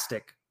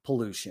plastic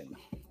pollution.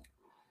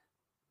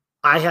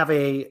 I have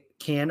a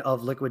can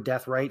of Liquid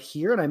Death right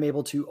here, and I'm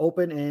able to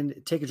open and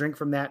take a drink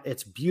from that.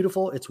 It's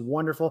beautiful. It's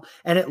wonderful.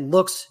 And it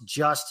looks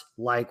just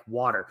like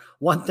water.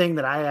 One thing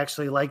that I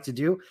actually like to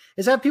do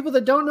is have people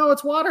that don't know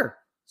it's water.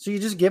 So you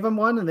just give them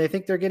one and they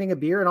think they're getting a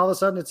beer, and all of a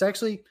sudden it's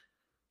actually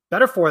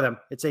better for them.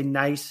 It's a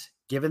nice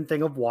given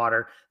thing of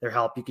water. Their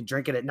help. You can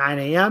drink it at 9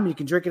 a.m. You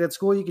can drink it at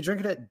school. You can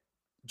drink it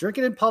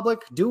in public.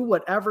 Do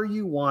whatever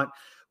you want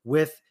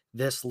with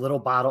this little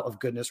bottle of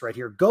goodness right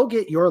here. Go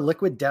get your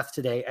Liquid Death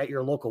today at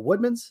your local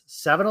Woodman's,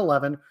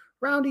 7-Eleven,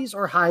 Roundy's,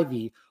 or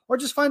Hy-Vee, or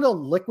just find a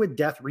Liquid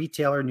Death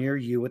retailer near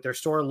you with their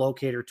store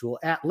locator tool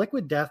at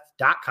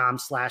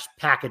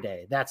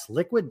liquiddeath.com/packaday. That's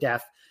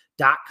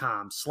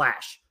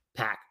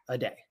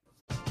liquiddeath.com/packaday.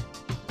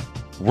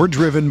 We're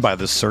driven by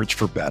the search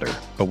for better.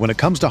 But when it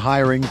comes to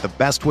hiring, the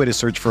best way to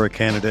search for a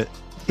candidate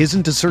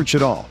isn't to search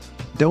at all.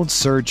 Don't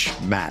search,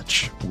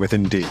 match with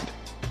Indeed.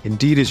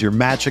 Indeed is your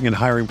matching and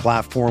hiring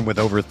platform with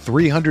over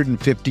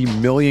 350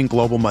 million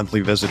global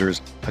monthly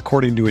visitors,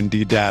 according to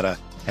Indeed data,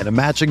 and a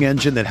matching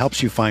engine that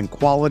helps you find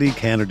quality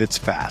candidates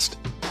fast.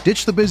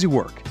 Ditch the busy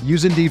work.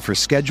 Use Indeed for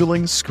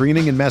scheduling,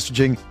 screening, and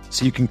messaging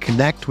so you can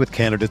connect with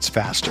candidates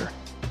faster.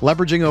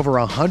 Leveraging over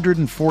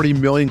 140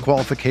 million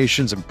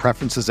qualifications and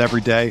preferences every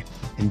day,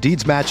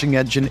 Indeed's matching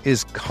engine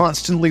is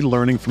constantly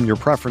learning from your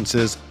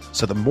preferences,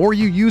 so the more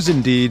you use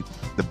Indeed,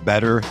 the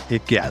better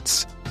it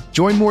gets.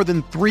 Join more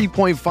than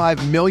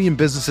 3.5 million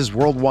businesses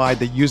worldwide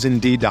that use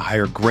Indeed to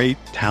hire great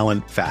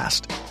talent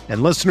fast.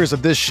 And listeners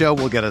of this show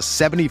will get a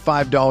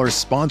 $75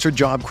 sponsored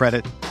job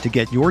credit to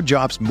get your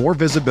jobs more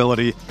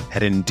visibility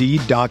at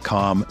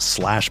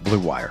Indeed.com/Blue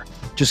Wire.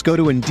 Just go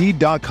to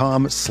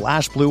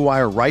Indeed.com/Blue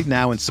Wire right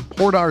now and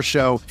support our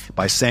show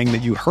by saying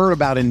that you heard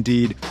about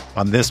Indeed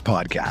on this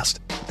podcast.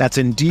 That's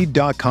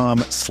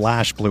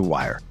Indeed.com/Blue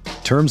Wire.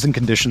 Terms and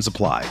conditions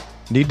apply.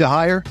 Need to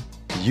hire?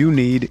 You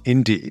need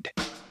Indeed.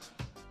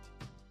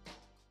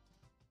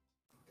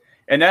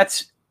 And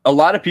that's a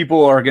lot of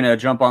people are going to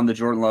jump on the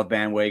Jordan Love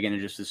bandwagon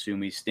and just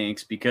assume he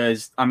stinks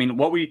because, I mean,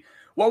 what we've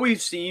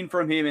seen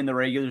from him in the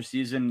regular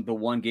season, the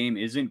one game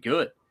isn't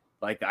good.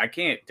 Like, I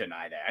can't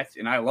deny that.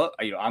 And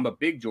I'm a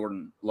big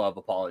Jordan Love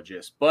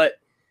apologist, but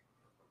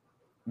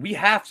we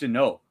have to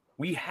know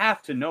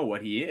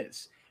what he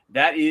is.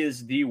 That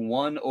is the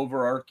one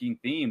overarching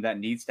theme that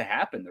needs to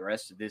happen the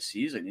rest of this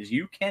season is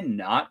you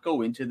cannot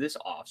go into this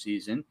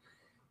offseason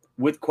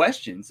with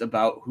questions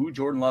about who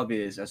Jordan Love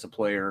is as a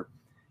player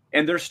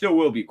And there still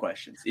will be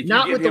questions. If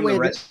not you with the way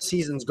the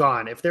season's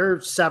gone. If they're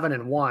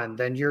 7-1,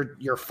 then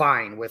you're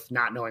fine with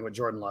not knowing what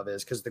Jordan Love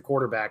is because the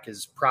quarterback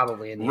is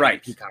probably in the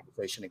MVP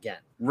conversation again.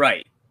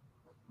 Right.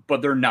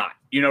 But they're not,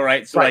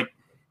 right? So like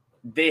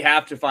they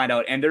have to find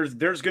out. And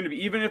there's going to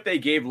be, even if they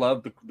gave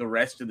Love the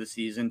rest of the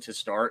season to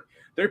start,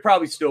 they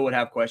probably still would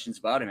have questions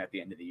about him at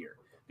the end of the year.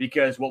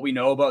 Because what we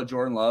know about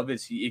Jordan Love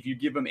is if you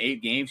give him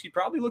 8 games, he'd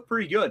probably look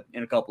pretty good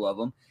in a couple of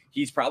them.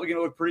 He's probably going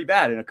to look pretty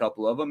bad in a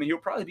couple of them, and he'll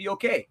probably be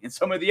okay in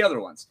some of the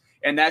other ones.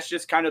 And that's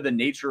just kind of the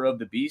nature of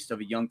the beast of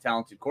a young,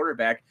 talented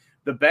quarterback.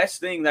 The best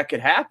thing that could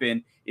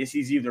happen is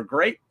he's either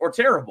great or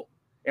terrible.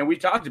 And we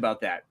talked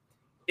about that.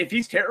 If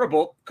he's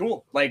terrible,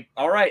 cool. Like,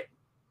 all right,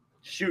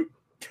 shoot.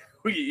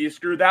 You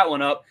screwed that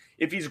one up.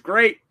 If he's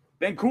great,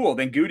 then cool.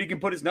 Then Goody can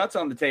put his nuts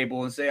on the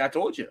table and say, I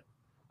told you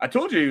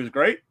he was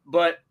great.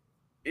 But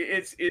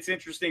it's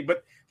interesting.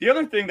 But the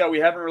other thing that we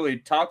haven't really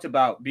talked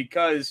about,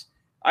 because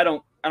I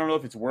don't know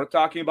if it's worth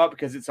talking about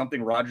because it's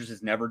something Rodgers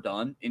has never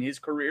done in his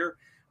career.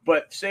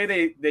 But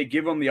say they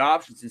give him the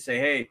options and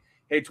say,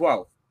 hey,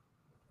 12,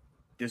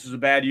 this was a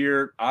bad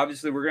year.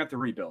 Obviously, we're going to have to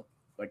rebuild.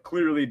 Like,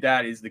 clearly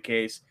that is the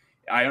case.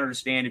 I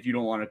understand if you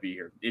don't want to be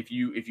here. If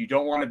you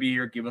don't want to be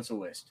here, give us a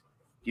list.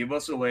 Give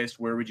us a list.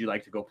 Where would you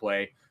like to go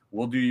play?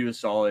 We'll do you a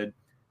solid.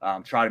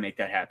 Try to make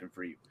that happen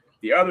for you.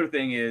 The other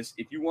thing is,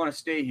 if you want to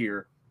stay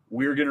here,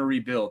 we're going to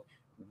rebuild.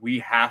 We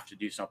have to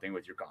do something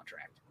with your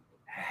contract.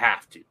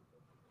 Have to.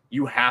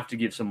 You have to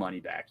give some money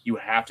back. You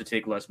have to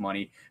take less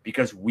money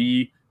because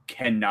we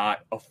cannot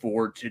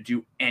afford to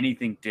do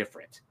anything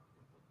different.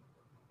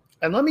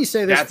 And let me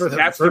say this for the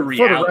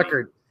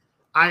record.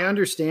 I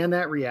understand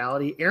that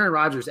reality. Aaron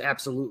Rodgers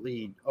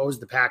absolutely owes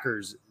the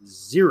Packers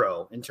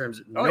zero in terms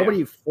of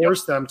nobody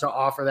forced them to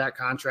offer that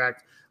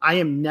contract. I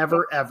am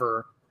never,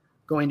 ever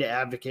going to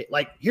advocate.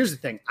 Like, here's the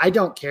thing. I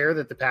don't care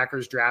that the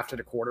Packers drafted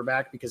a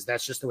quarterback because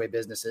that's just the way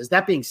business is.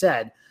 That being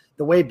said,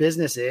 the way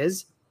business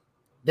is,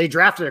 they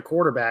drafted a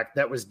quarterback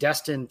that was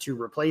destined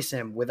to replace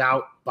him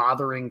without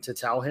bothering to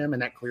tell him,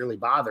 and that clearly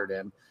bothered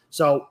him.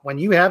 So when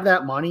you have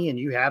that money and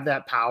you have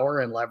that power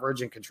and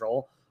leverage and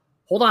control,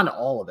 hold on to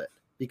all of it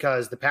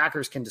because the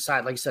Packers can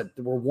decide. Like I said,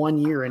 we're 1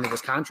 year into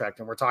this contract,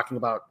 and we're talking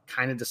about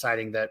kind of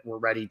deciding that we're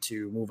ready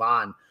to move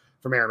on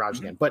from Aaron Rodgers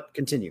again. But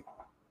continue.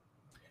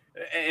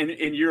 And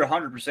you're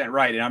 100%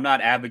 right. And I'm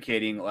not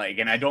advocating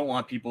and I don't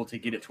want people to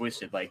get it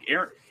twisted. Like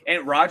Aaron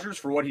and Rodgers,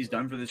 for what he's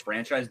done for this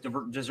franchise,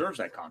 deserves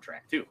that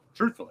contract too.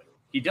 Truthfully,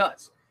 he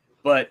does.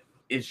 But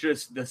it's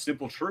just the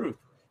simple truth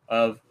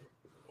of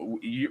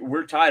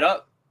we're tied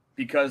up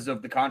because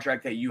of the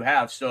contract that you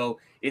have. So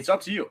it's up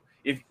to you.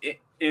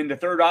 And the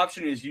third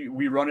option is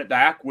we run it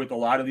back with a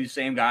lot of these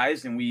same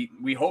guys, and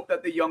we hope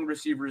that the young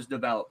receivers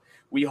develop.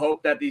 We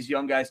hope that these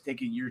young guys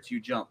take a year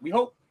 2 jump. We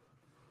hope.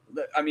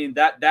 I mean,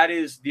 that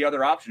is the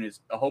other option, is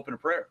a hope and a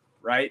prayer,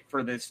 right,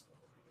 for this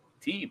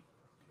team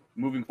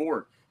moving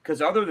forward. Because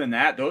other than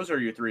that, those are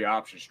your 3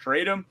 options.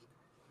 Trade them.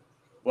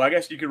 Well, I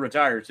guess you could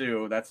retire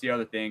too. That's the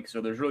other thing. So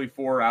there's really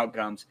 4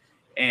 outcomes.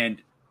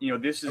 And,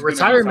 this is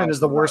retirement is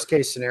the worst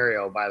case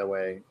scenario, by the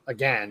way.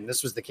 Again,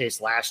 this was the case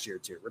last year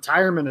too.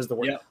 Retirement is the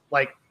worst. Yeah.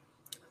 Like,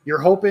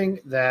 you're hoping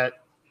that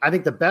 – I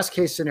think the best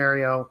case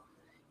scenario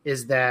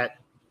is that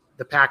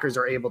the Packers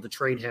are able to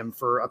trade him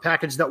for a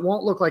package that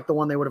won't look like the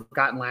one they would have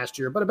gotten last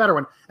year, but a better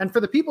one. And for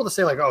the people to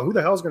say who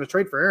the hell is going to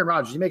trade for Aaron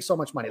Rodgers? He makes so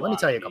much money. Let me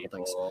tell you a couple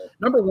things.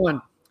 Number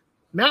one,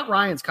 Matt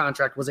Ryan's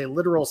contract was a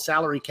literal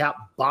salary cap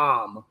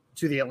bomb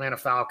to the Atlanta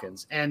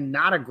Falcons and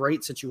not a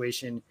great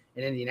situation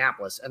in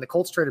Indianapolis. And the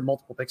Colts traded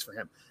multiple picks for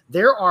him.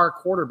 There are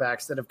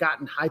quarterbacks that have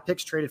gotten high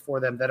picks traded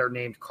for them that are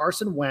named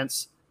Carson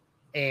Wentz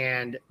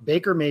and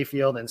Baker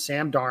Mayfield and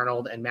Sam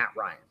Darnold and Matt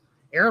Ryan.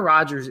 Aaron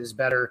Rodgers is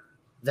better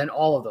than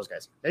all of those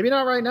guys. Maybe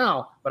not right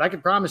now, but I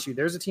can promise you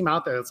there's a team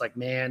out there that's like,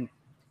 man,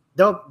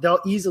 they'll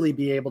easily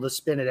be able to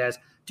spin it as,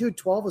 dude,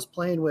 12 was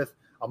playing with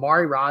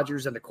Amari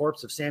Rodgers and the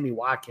corpse of Sammy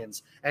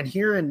Watkins. And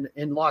here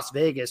in Las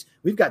Vegas,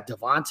 we've got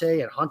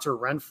Devontae and Hunter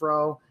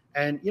Renfrow.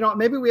 And,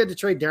 maybe we had to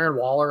trade Darren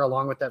Waller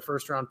along with that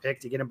first-round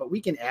pick to get him, but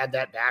we can add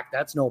that back.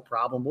 That's no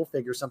problem. We'll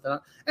figure something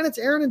out. And it's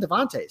Aaron and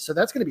Devontae, so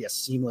that's going to be a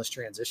seamless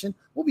transition.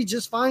 We'll be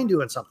just fine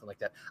doing something like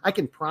that. I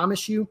can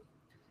promise you,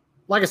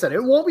 like I said,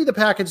 it won't be the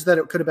package that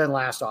it could have been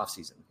last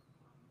offseason,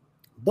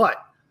 but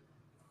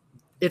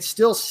it's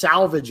still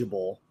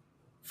salvageable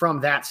from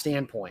that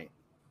standpoint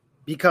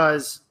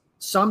because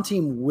some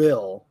team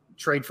will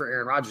trade for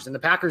Aaron Rodgers. And the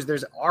Packers,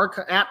 there's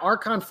at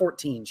Archon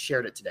 14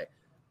 shared it today.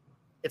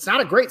 It's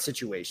not a great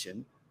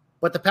situation,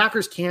 but the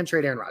Packers can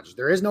trade Aaron Rodgers.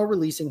 There is no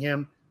releasing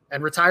him,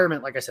 and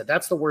retirement, like I said,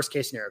 that's the worst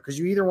case scenario because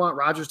you either want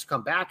Rodgers to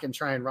come back and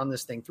try and run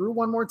this thing through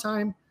one more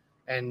time,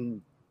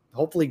 and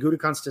hopefully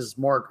Gutekunst is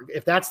more.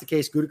 If that's the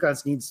case,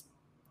 Gutekunst needs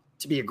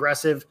to be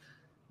aggressive,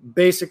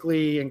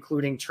 basically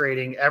including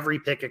trading every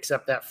pick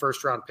except that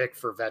first-round pick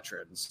for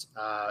veterans.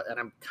 And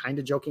I'm kind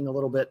of joking a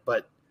little bit,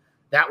 but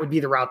that would be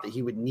the route that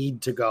he would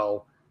need to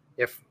go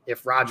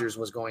if Rodgers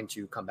was going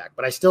to come back.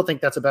 But I still think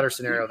that's a better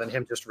scenario than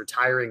him just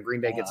retiring. Green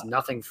Bay gets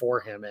nothing for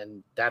him,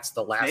 and that's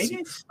the last.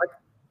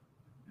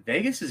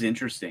 Vegas is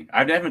interesting.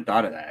 I haven't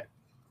thought of that.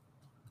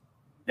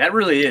 That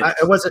really is.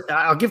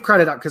 I'll give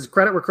credit out because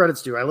credit where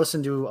credit's due. I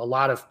listened to a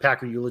lot of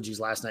Packer eulogies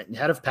last night, and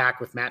head of Pack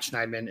with Matt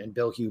Schneidman and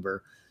Bill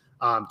Huber,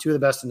 two of the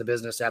best in the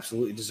business,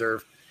 absolutely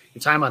deserve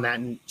your time on that.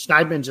 And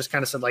Schneidman just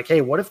kind of said, like,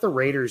 hey, what if the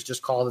Raiders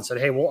just called and said,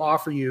 hey, we'll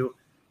offer you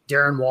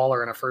Darren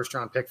Waller and a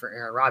first-round pick for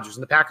Aaron Rodgers.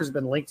 And the Packers have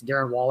been linked to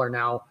Darren Waller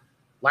now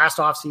last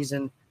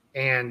offseason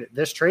and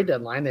this trade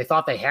deadline. They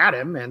thought they had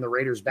him, and the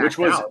Raiders backed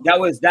out. That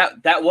was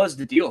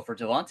the deal for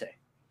Devontae.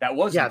 That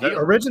was the deal. The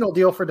original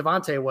deal for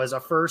Devontae was a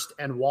first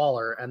and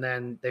Waller, and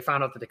then they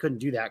found out that they couldn't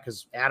do that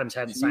because Adams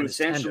hadn't signed his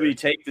tender. You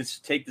essentially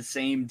take the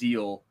same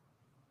deal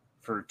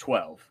for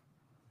 12,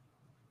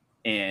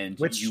 and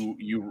that's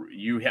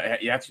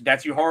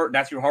your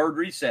hard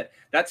reset.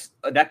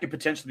 That could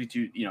potentially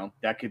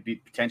be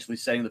potentially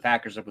setting the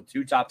Packers up with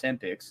 2 top 10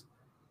 picks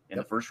in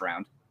the first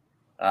round.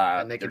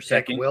 And they could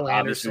pick Will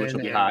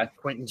Anderson and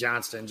Quentin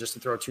Johnston, just to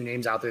throw 2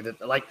 names out there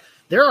that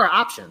there are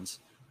options.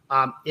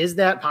 Is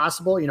that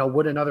possible?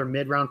 Would another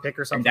mid-round pick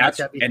or something like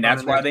that be? And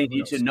that's why they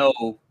need to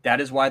know.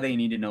 That is why they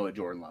need to know what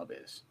Jordan Love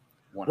is.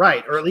 100%.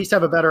 Right, or at least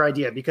have a better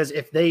idea. Because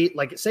if they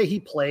say he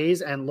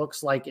plays and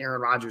looks like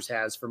Aaron Rodgers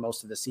has for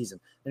most of the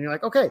season, then you're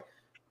like, okay,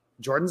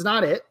 Jordan's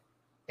not it,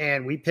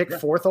 and we pick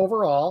 4th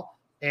overall,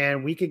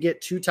 and we could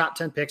get 2 top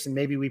 10 picks, and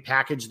maybe we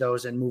package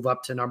those and move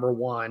up to number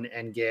 1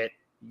 and get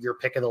your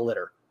pick of the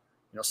litter,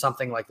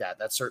 something like that.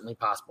 That's certainly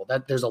possible.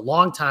 That there's a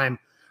long time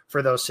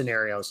for those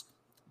scenarios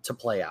to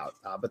play out.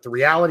 But the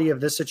reality of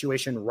this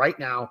situation right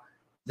now,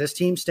 this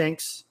team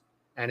stinks,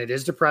 and it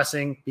is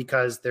depressing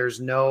because there's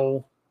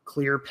no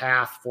clear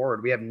path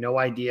forward. We have no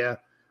idea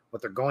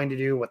what they're going to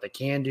do, what they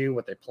can do,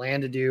 what they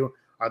plan to do.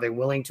 Are they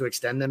willing to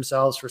extend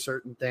themselves for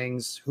certain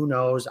things? Who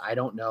knows? I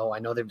don't know. I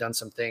know they've done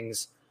some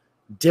things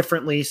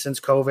differently since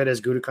COVID, as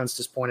Gutekunst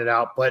has pointed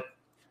out, but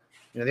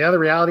the other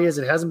reality is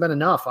it hasn't been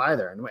enough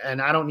either.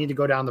 And I don't need to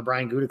go down the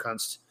Brian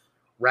Gutekunst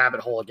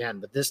rabbit hole again,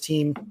 but this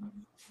team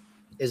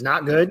is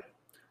not good.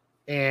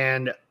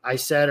 And I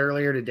said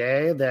earlier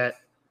today that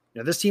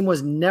this team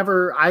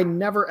I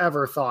never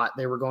ever thought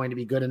they were going to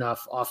be good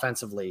enough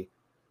offensively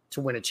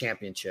to win a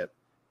championship.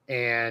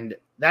 And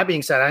that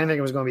being said, I didn't think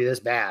it was going to be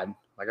this bad.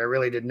 I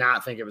really did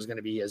not think it was going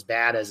to be as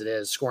bad as it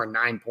is, scoring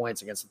 9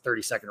 points against the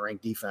 32nd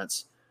ranked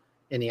defense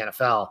in the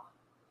NFL.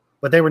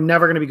 But they were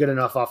never going to be good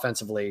enough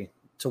offensively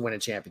to win a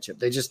championship.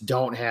 They just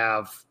don't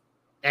have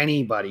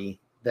anybody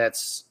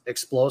that's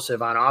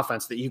explosive on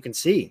offense that you can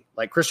see.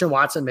 Like Christian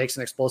Watson makes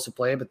an explosive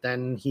play, but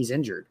then he's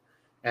injured.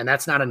 And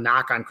that's not a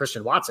knock on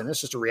Christian Watson. It's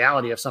just a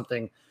reality of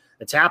something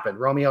that's happened.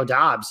 Romeo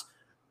Doubs,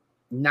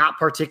 not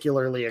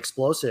particularly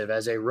explosive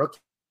as a rookie.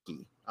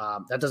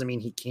 That doesn't mean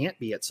he can't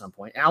be at some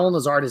point. Allen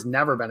Lazard has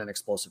never been an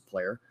explosive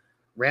player.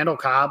 Randall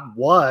Cobb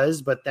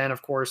was, but then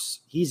of course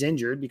he's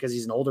injured because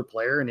he's an older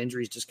player and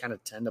injuries just kind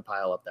of tend to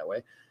pile up that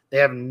way. They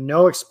have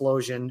no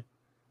explosion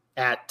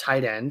at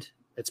tight end.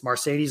 It's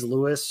Mercedes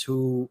Lewis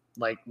who,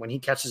 when he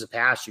catches a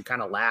pass, you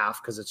kind of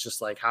laugh because it's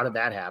just like, how did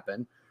that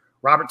happen?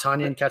 Robert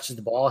Tonyan catches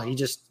the ball. He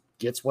just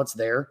gets what's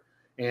there.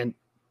 And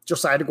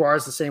Josiah DeGuara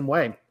is the same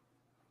way.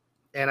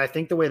 And I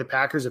think the way the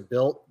Packers have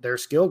built their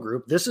skill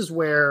group, this is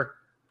where,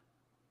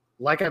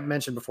 like I've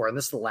mentioned before, and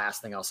this is the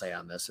last thing I'll say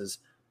on this, is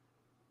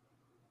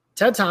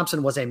Ted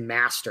Thompson was a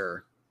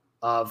master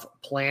of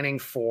planning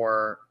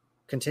for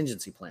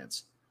contingency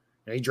plans.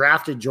 He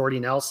drafted Jordy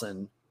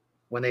Nelson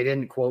when they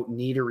didn't, quote,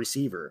 need a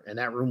receiver. And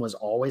that room was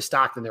always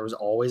stocked and there was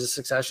always a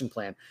succession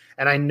plan.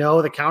 And I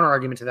know the counter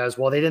argument to that is,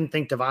 well, they didn't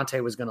think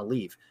Devontae was going to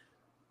leave.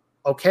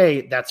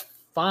 Okay, that's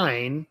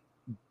fine,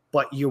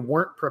 but you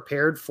weren't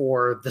prepared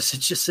for the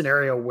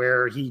scenario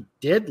where he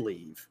did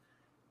leave.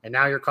 And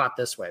now you're caught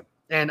this way.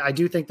 And I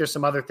do think there's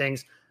some other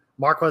things.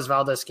 Marquez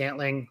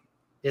Valdes-Scantling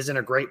isn't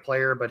a great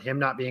player, but him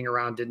not being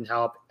around didn't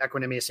help.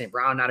 Equanimeous St.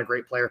 Brown, not a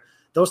great player.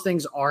 Those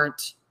things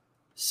aren't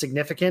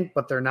significant,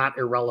 but they're not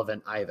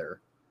irrelevant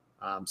either.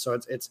 So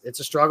it's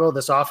a struggle.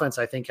 This offense,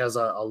 I think, has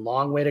a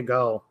long way to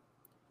go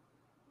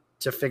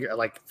to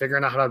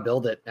figuring out how to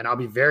build it. And I'll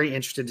be very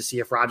interested to see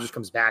if Rodgers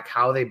comes back,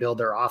 how they build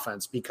their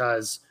offense,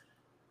 because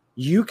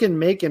you can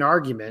make an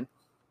argument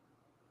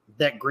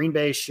that Green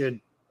Bay should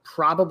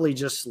probably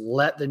just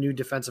let the new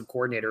defensive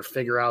coordinator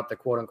figure out the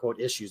quote unquote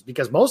issues,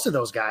 because most of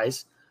those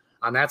guys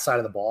on that side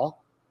of the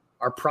ball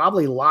are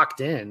probably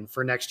locked in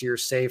for next year,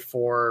 save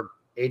for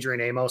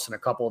Adrian Amos and a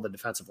couple of the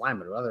defensive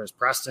linemen, whether it's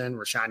Preston,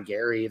 Rashawn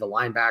Gary, the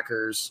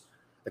linebackers,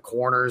 the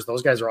corners.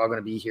 Those guys are all going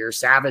to be here.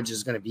 Savage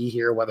is going to be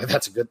here, whether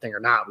that's a good thing or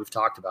not, we've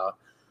talked about.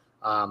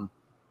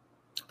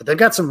 But they've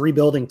got some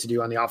rebuilding to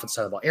do on the offense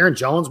side of the ball. Aaron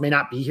Jones may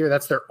not be here.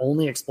 That's their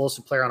only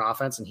explosive player on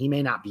offense, and he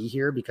may not be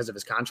here because of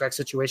his contract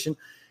situation.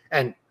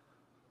 And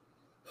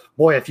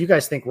boy, if you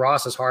guys think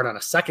Ross is hard on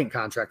a second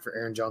contract for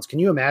Aaron Jones, can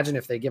you imagine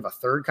if they give a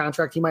third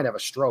contract? He might have a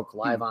stroke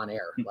live on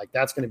air.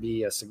 That's going to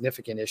be a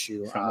significant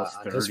issue on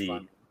his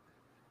front.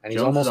 And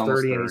he's almost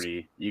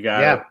 30. You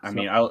got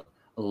I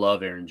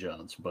love Aaron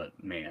Jones, but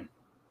man,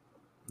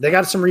 they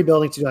got some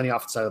rebuilding to do on the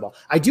offensive side of the ball.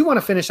 I do want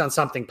to finish on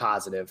something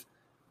positive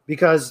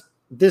because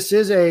this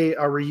is a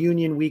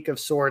reunion week of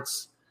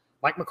sorts.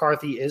 Mike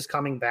McCarthy is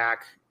coming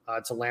back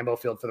to Lambeau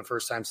Field for the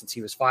first time since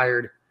he was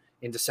fired.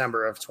 in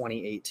December of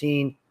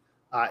 2018.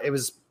 It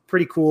was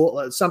pretty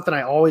cool. Something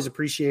I always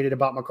appreciated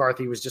about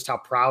McCarthy was just how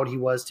proud he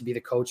was to be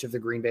the coach of the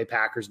Green Bay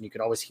Packers, and you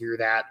could always hear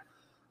that.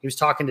 He was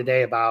talking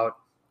today about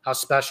how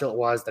special it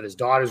was that his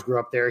daughters grew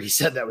up there. He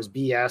said that was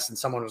BS, and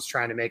someone was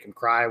trying to make him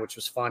cry, which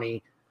was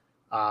funny.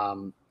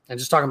 And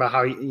just talking about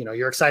how,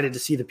 you're excited to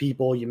see the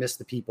people, you miss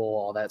the people,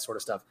 all that sort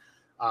of stuff.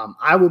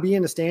 I will be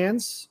in the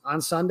stands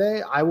on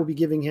Sunday. I will be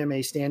giving him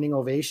a standing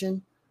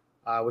ovation,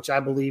 which I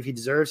believe he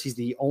deserves. He's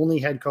the only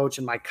head coach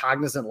in my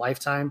cognizant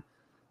lifetime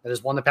that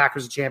has won the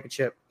Packers a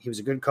championship. He was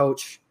a good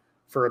coach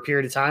for a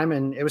period of time,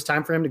 and it was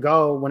time for him to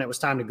go when it was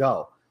time to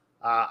go.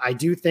 I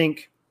do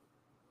think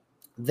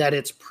that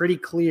it's pretty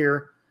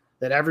clear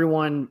that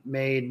everyone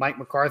made Mike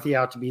McCarthy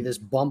out to be this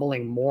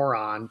bumbling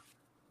moron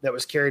that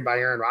was carried by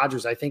Aaron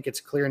Rodgers. I think it's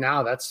clear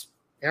now that's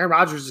Aaron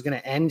Rodgers is going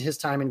to end his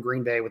time in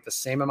Green Bay with the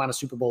same amount of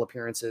Super Bowl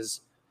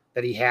appearances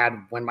that he had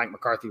when Mike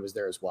McCarthy was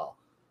there as well.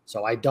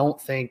 So I don't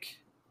think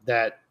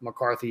that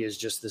McCarthy is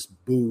just this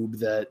boob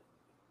that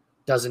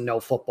doesn't know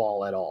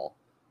football at all.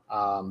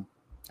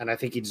 And I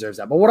think he deserves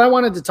that. But what I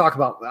wanted to talk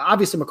about,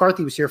 obviously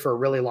McCarthy was here for a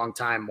really long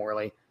time,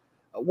 Morley.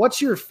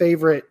 What's your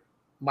favorite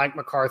Mike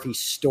McCarthy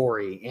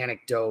story,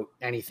 anecdote,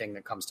 anything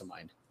that comes to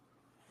mind?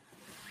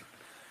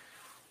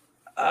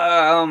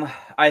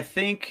 I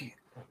think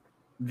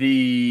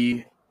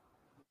the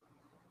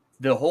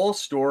whole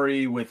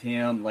story with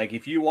him, like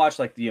if you watch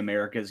like the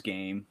America's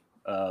game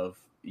of,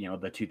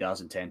 the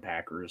 2010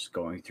 Packers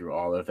going through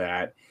all of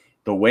that,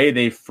 the way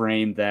they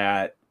framed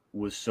that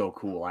was so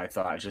cool, I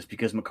thought, just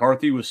because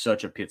McCarthy was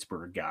such a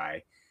Pittsburgh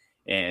guy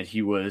and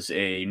he was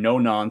a no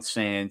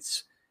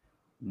nonsense,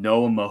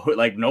 no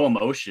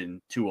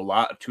emotion to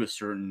a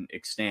certain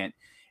extent.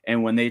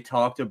 And when they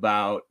talked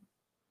about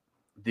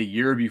the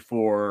year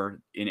before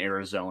in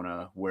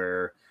Arizona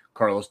where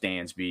Carlos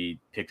Dansby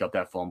picked up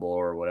that fumble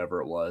or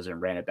whatever it was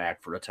and ran it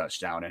back for a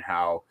touchdown, and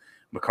how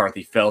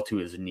McCarthy fell to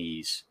his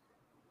knees,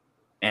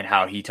 and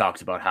how he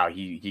talked about how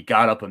he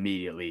got up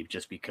immediately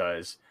just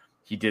because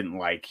he didn't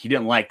like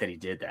that he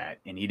did that,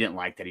 and he didn't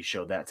like that he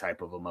showed that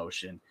type of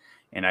emotion.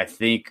 And I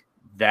think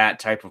that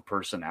type of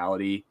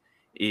personality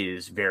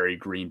is very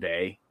Green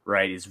Bay,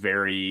 right? It's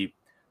very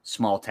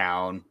small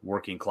town,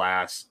 working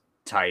class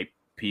type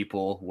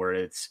people, where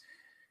it's,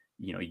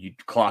 you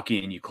clock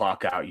in, you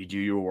clock out, you do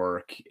your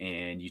work,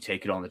 and you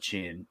take it on the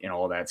chin and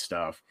all that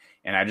stuff.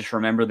 And I just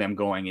remember them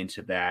going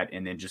into that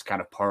and then just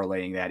kind of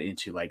parlaying that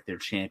into like their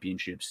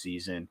championship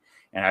season.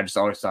 And I just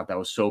always thought that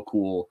was so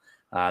cool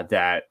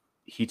that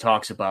he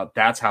talks about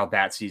that's how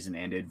that season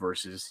ended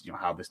versus,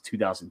 how this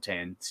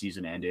 2010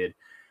 season ended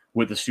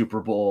with the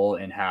Super Bowl,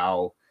 and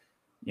how,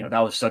 that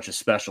was such a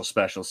special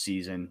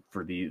season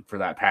for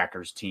that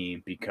Packers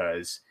team,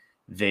 because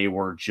they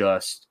were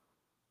just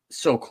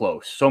so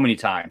close so many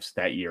times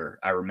that year.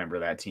 I remember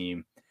that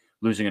team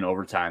losing in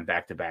overtime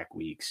back-to-back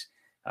weeks,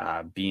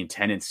 being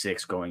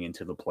 10-6 going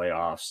into the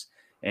playoffs,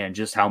 and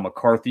just how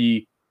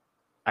McCarthy,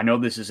 I know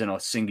this isn't a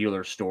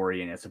singular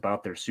story and it's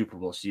about their Super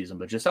Bowl season,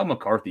 but just how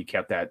McCarthy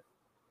kept that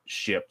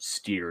ship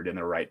steered in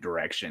the right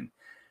direction.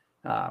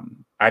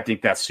 I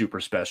think that's super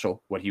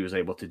special what he was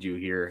able to do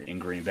here in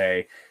Green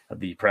Bay.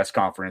 The press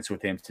conference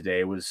with him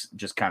today was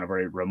just kind of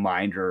a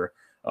reminder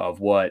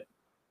of what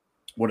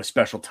a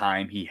special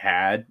time he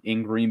had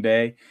in Green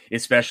Bay,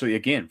 especially,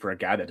 again, for a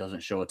guy that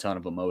doesn't show a ton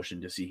of emotion,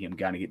 to see him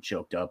kind of get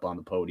choked up on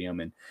the podium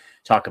and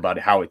talk about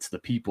how it's the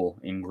people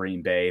in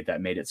Green Bay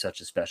that made it such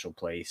a special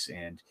place.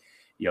 And,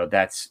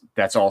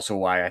 that's also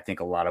why I think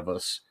a lot of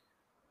us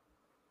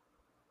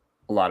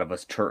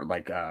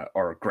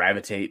or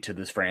gravitate to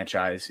this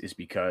franchise, is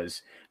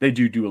because they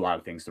do a lot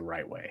of things the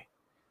right way.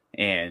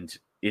 And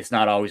it's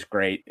not always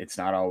great. It's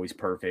not always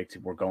perfect.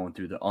 We're going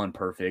through the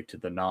unperfect,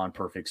 the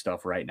non-perfect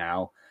stuff right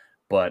now.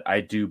 But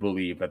I do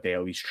believe that they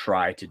at least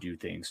try to do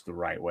things the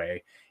right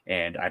way.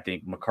 And I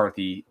think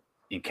McCarthy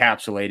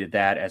encapsulated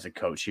that as a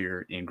coach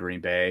here in Green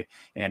Bay.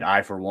 And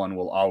I, for one,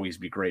 will always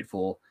be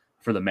grateful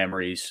for the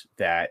memories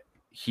that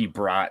he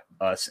brought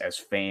us as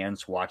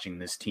fans watching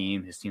this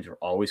team. His teams are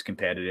always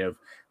competitive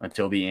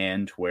until the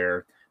end,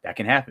 where that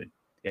can happen.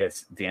 The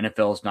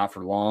NFL is not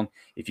for long.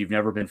 If you've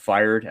never been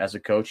fired as a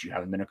coach, you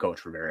haven't been a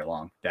coach for very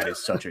long. That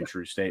is such a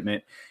true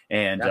statement.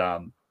 And,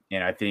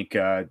 and I think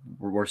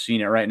we're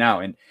seeing it right now.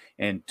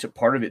 And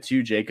part of it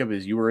too, Jacob,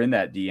 is you were in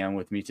that DM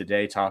with me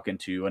today talking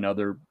to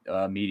another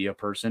media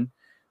person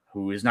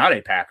who is not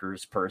a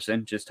Packers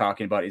person, just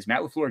talking about, is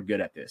Matt LaFleur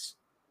good at this?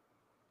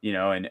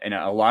 And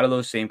a lot of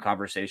those same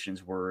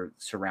conversations were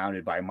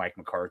surrounded by Mike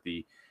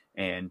McCarthy.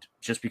 And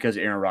just because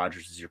Aaron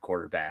Rodgers is your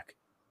quarterback,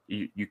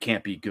 you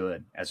can't be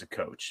good as a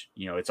coach.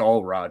 It's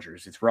all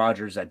Rodgers. It's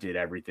Rodgers that did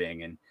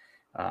everything. And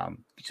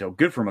so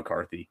good for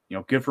McCarthy.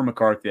 Good for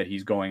McCarthy that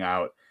he's going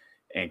out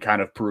and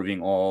kind of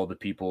proving all the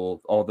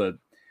people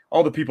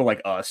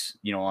like us,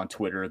 on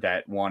Twitter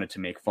that wanted to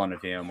make fun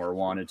of him or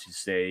wanted to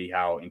say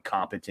how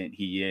incompetent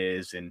he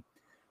is. And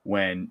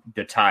when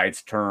the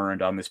tides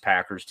turned on this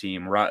Packers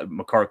team,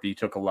 McCarthy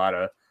took a lot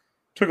of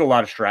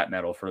strap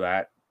metal for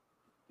that,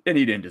 and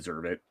he didn't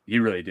deserve it. He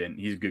really didn't.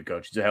 He's a good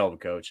coach. He's a hell of a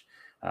coach.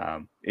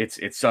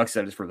 It sucks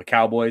that it's for the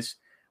Cowboys,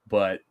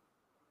 but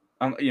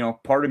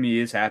part of me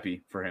is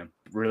happy for him.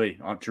 Really,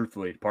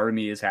 truthfully, part of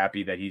me is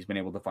happy that he's been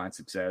able to find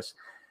success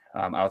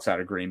outside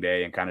of Green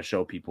Bay and kind of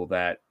show people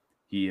that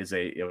he is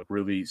a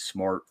really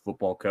smart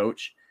football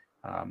coach.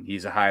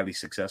 He's a highly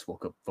successful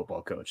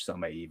football coach,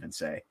 some may even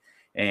say,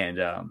 and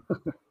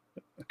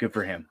good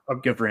for him.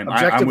 Good for him.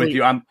 I'm with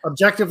you. I'm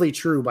objectively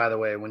true, by the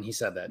way, when he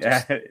said that.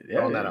 Just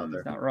throwing that out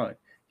there.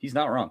 He's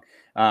not wrong.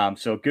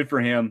 So good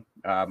for him.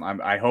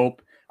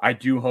 I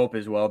do hope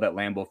as well that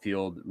Lambeau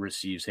Field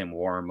receives him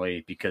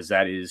warmly, because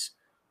that is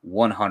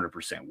 100%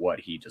 what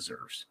he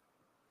deserves.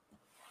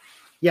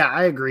 Yeah,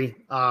 I agree.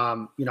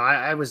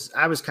 I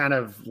was kind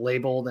of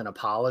labeled an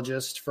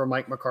apologist for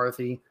Mike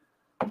McCarthy.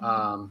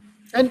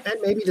 And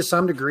maybe to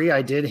some degree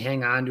I did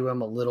hang on to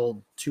him a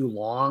little too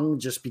long,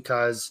 just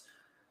because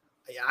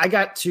I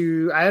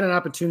had an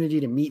opportunity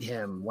to meet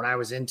him when I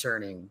was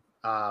interning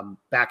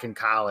back in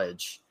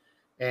college,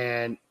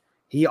 and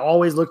he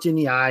always looked you in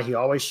the eye. He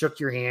always shook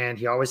your hand.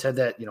 He always had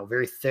that,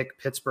 very thick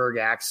Pittsburgh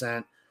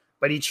accent,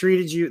 but he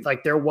treated you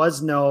like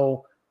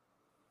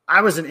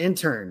I was an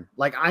intern.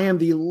 Like, I am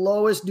the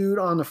lowest dude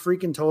on the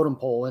freaking totem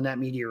pole in that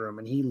media room.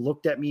 And he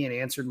looked at me and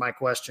answered my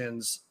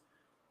questions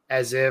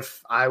as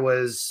if I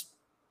was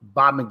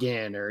Bob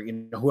McGinn or,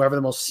 whoever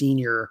the most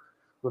senior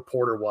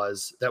reporter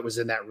was that was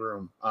in that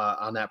room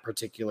on that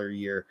particular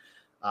year.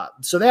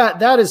 So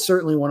that is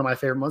certainly one of my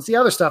favorite ones. The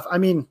other stuff,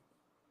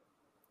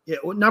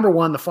 number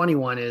one, the funny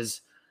one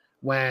is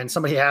when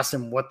somebody asked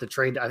him what the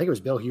trade, I think it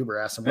was Bill Huber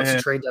asked him, what's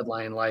the trade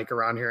deadline like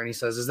around here? And he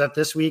says, is that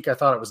this week? I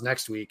thought it was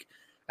next week.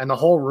 And the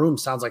whole room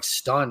sounds like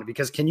stunned,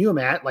 because can you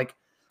imagine, like,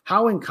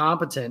 how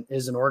incompetent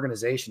is an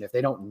organization if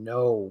they don't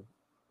know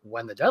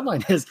when the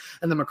deadline is?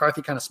 And then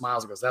McCarthy kind of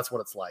smiles and goes, that's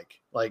what it's like.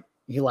 Like,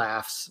 he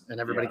laughs and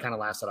everybody kind of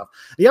laughs it off.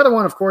 The other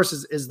one, of course,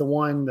 is the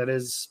one that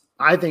is,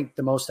 I think,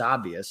 the most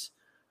obvious.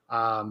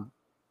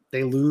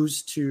 They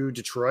lose to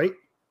Detroit,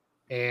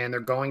 and they're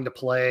going to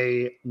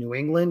play New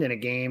England in a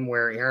game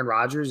where Aaron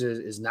Rodgers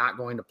is not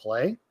going to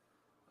play.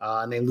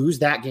 And they lose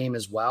that game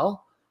as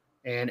well.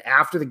 And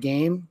after the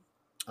game,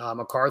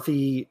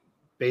 McCarthy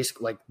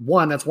basically,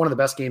 that's one of the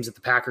best games that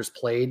the Packers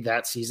played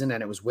that season,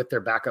 and it was with their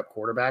backup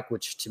quarterback,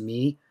 which to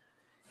me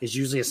is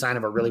usually a sign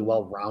of a really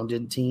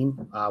well-rounded team,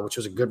 which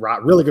was a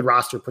really good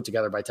roster put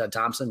together by Ted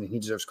Thompson, and he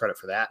deserves credit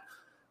for that.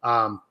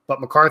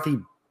 But McCarthy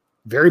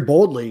very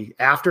boldly,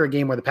 after a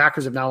game where the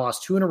Packers have now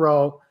lost 2 in a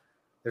row,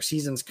 their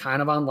season's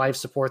kind of on life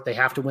support. They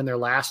have to win their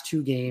last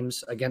 2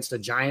 games against a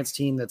Giants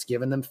team that's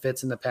given them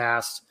fits in the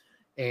past,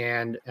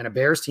 and a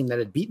Bears team that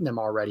had beaten them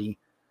already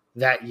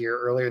that year,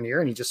 earlier in the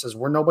year. And he just says,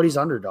 we're nobody's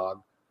underdog.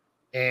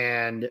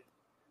 And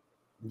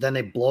then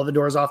they blow the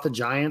doors off the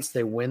Giants.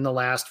 They win the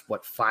last,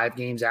 5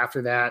 games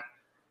after that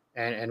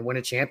and win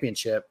a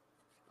championship.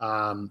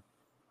 And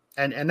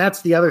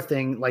that's the other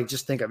thing,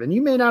 just think of, and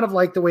you may not have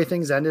liked the way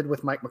things ended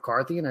with Mike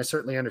McCarthy, and I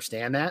certainly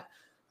understand that.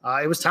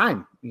 It was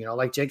time,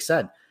 like Jake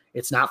said,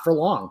 it's not for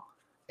long.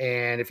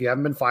 And if you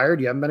haven't been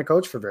fired, you haven't been a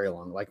coach for very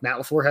long. Like, Matt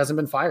LaFleur hasn't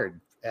been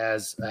fired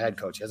as a head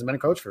coach. He hasn't been a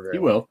coach for very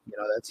long.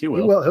 He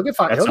will. He'll get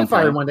fired. He'll get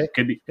fired one day.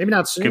 Could be. Maybe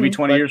not soon. Could be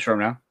 20 years from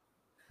now.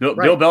 Bill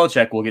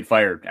Belichick will get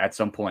fired at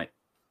some point.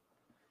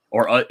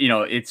 Or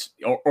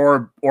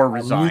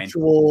resign.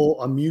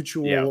 A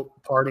mutual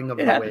parting of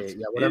the way.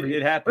 Yeah, whatever.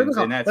 It happens.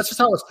 And that's just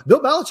how it's. Bill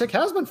Belichick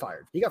has been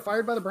fired. He got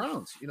fired by the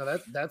Browns.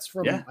 That's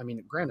from. Yeah.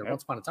 Granted,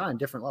 once upon a time,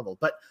 different level.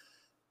 But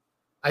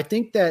I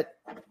think that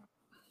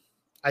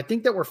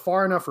we're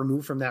far enough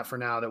removed from that for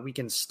now that we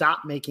can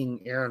stop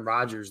making Aaron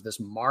Rodgers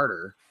this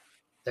martyr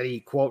that he,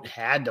 quote,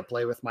 had to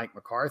play with Mike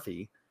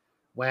McCarthy,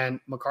 when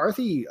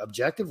McCarthy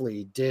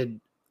objectively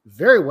did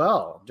very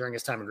well during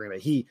his time in Green Bay.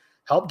 He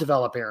helped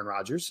develop Aaron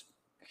Rodgers,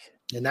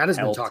 and that has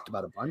been talked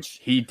about a bunch.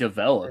 He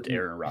developed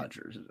Aaron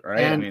Rodgers, right?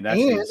 And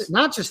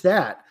not just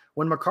that.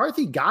 When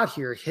McCarthy got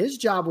here, his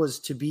job was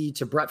to be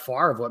to Brett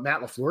Favre what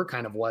Matt LaFleur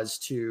kind of was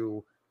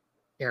to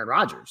Aaron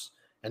Rodgers.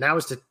 And that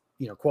was to,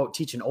 quote,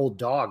 teach an old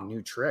dog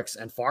new tricks.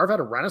 And Favre had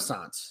a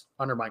renaissance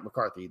under Mike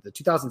McCarthy. The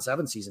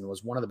 2007 season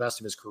was one of the best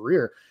of his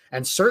career,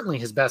 and certainly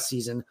his best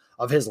season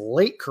of his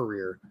late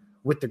career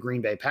with the Green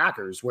Bay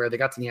Packers, where they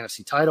got to the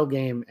NFC title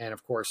game and,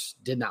 of course,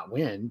 did not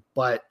win.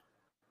 But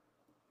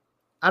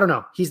I don't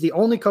know. He's the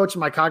only coach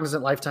in my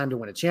cognizant lifetime to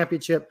win a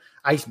championship.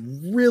 I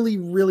really,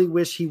 really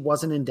wish he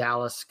wasn't in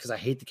Dallas, because I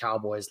hate the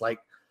Cowboys. Like,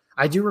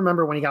 I do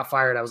remember when he got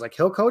fired, I was like,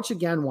 he'll coach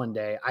again one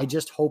day. I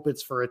just hope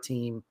it's for a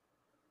team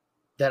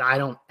that I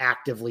don't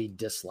actively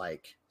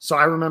dislike. So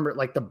I remember,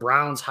 the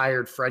Browns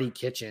hired Freddie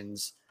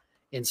Kitchens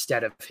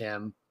instead of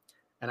him.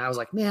 And I was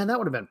like, man, that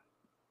would have been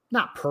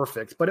not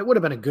perfect, but it would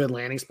have been a good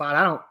landing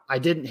spot. I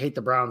didn't hate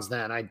the Browns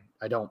then.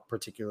 I don't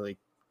particularly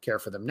care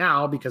for them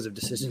now because of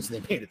decisions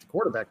they made at the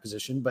quarterback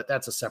position, but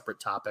that's a separate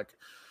topic.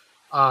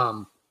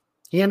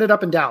 He ended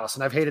up in Dallas,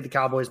 and I've hated the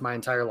Cowboys my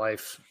entire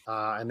life.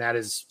 And that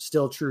is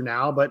still true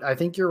now, but I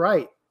think you're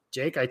right,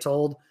 Jake. I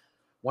told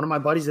one of my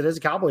buddies that is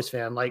a Cowboys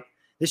fan,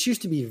 this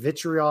used to be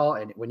vitriol.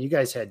 And when you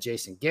guys had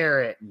Jason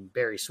Garrett and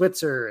Barry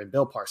Switzer and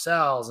Bill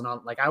Parcells and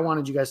all, I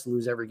wanted you guys to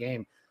lose every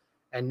game.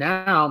 And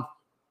now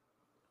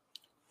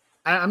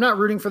I'm not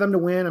rooting for them to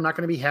win. I'm not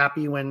going to be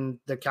happy when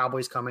the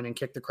Cowboys come in and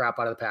kick the crap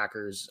out of the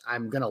Packers.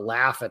 I'm going to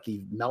laugh at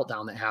the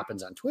meltdown that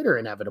happens on Twitter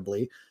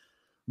inevitably,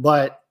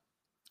 but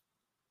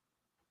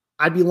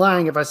I'd be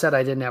lying if I said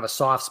I didn't have a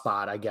soft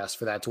spot, I guess,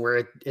 for that, to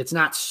where it's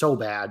not so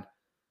bad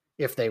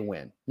if they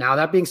win. Now,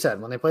 that being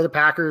said, when they play the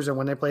Packers or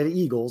when they play the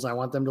Eagles, I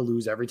want them to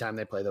lose every time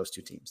they play those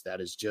two teams.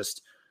 That is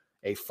just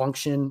a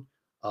function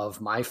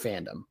of my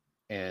fandom.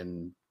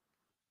 And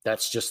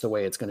that's just the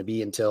way it's going to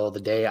be until the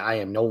day I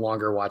am no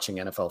longer watching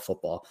NFL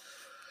football.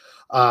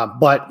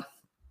 But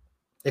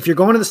if you're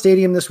going to the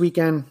stadium this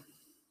weekend,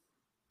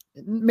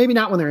 maybe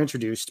not when they're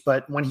introduced,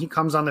 but when he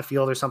comes on the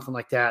field or something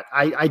like that,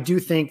 I do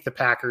think the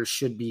Packers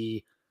should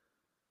be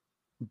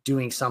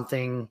doing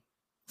something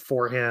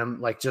for him,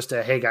 like just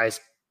a, hey guys,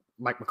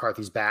 Mike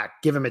McCarthy's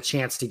back. Give him a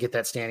chance to get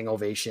that standing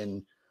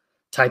ovation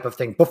type of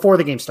thing before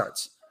the game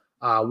starts.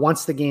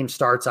 Once the game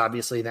starts,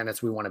 obviously, then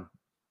it's we want to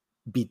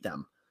beat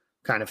them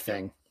kind of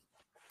thing.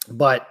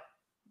 But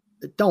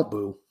don't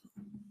boo.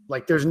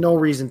 Like, there's no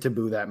reason to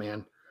boo that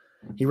man.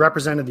 He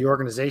represented the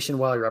organization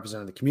well. He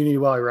represented the community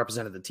well. He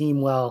represented the team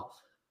well.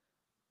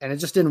 And it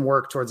just didn't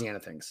work towards the end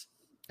of things.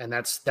 And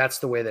that's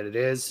the way that it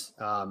is.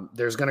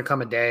 There's going to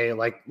come a day,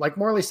 like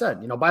Morley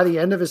said, by the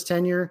end of his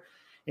tenure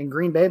in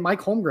Green Bay,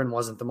 Mike Holmgren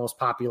wasn't the most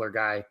popular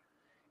guy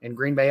in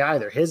Green Bay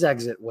either. His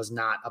exit was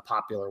not a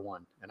popular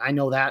one. And I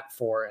know that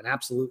for an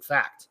absolute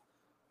fact.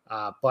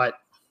 But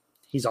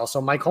he's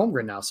also Mike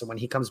Holmgren now. So when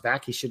he comes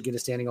back, he should get a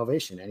standing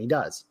ovation, and he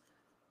does.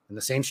 And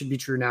the same should be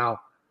true now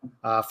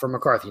for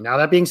McCarthy. Now,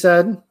 that being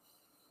said,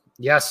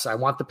 yes, I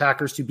want the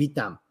Packers to beat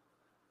them.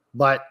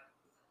 But,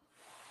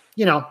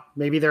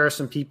 maybe there are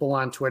some people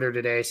on Twitter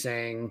today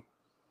saying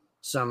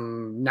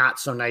some not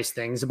so nice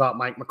things about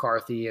Mike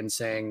McCarthy and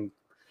saying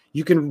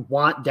you can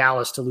want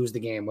Dallas to lose the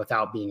game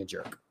without being a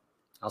jerk.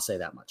 I'll say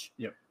that much.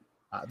 Yep.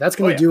 That's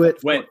going to do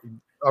it. Go ahead.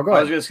 I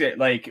was going to say,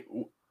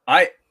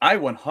 I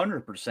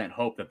 100%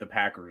 hope that the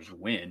Packers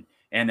win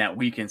and that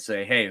we can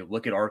say, hey,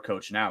 look at our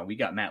coach now. We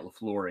got Matt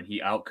LaFleur and he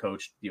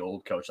outcoached the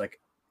old coach.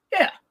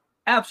 Yeah,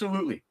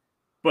 absolutely.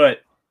 But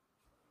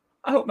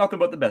I hope nothing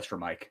but the best for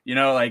Mike.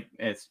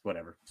 It's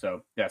whatever.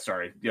 So, yeah,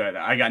 sorry. Yeah,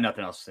 I got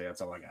nothing else to say.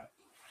 That's all I got.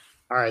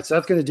 All right, so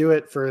that's going to do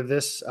it for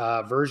this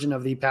version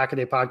of the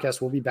Pack-A-Day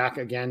podcast. We'll be back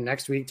again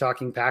next week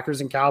talking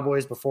Packers and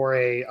Cowboys before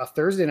a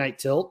Thursday night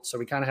tilt. So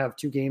we kind of have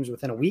two games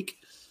within a week.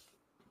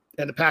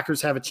 And the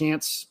Packers have a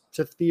chance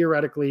to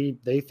theoretically,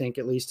 they think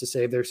at least, to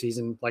save their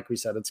season. Like we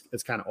said,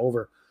 it's kind of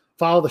over.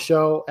 Follow the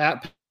show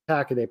at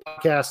Pack-A-Day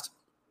Podcast.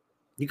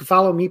 You can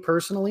follow me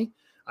personally.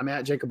 I'm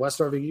at Jacob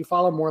Westorf. You can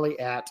follow Morley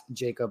at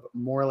Jacob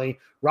Morley.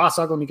 Ross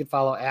Uglum, you can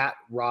follow at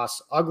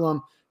Ross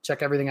Uglum.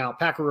 Check everything out.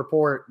 Packer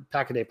Report,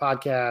 Pack-A-Day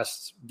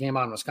Podcast, Game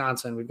On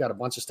Wisconsin. We've got a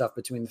bunch of stuff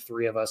between the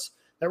three of us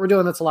that we're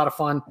doing. That's a lot of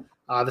fun.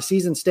 The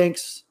season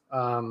stinks,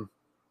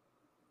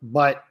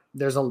 but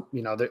there's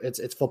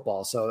it's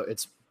football. So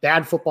it's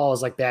bad football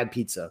is like bad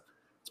pizza.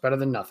 It's better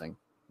than nothing,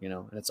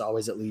 and it's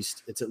always at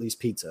least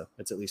pizza.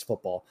 It's at least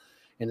football.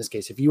 In this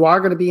case, if you are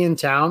going to be in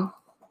town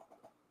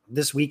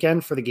this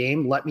weekend for the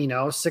game, let me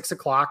know.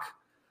 6:00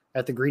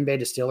 at the Green Bay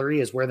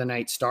Distillery is where the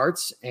night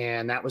starts.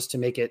 And that was to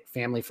make it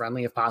family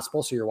friendly if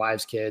possible. So your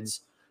wives,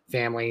 kids,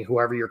 family,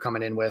 whoever you're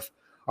coming in with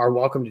are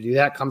welcome to do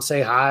that. Come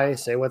say hi,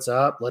 say what's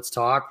up. Let's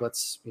talk.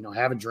 Let's,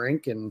 have a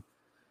drink and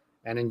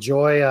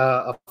enjoy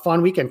a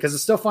fun weekend, because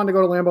it's still fun to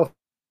go to Lambeau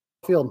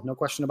Field. No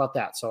question about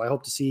that. So I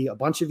hope to see a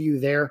bunch of you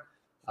there,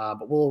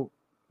 but we'll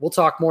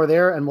talk more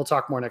there, and we'll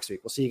talk more next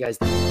week. We'll see you guys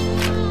then.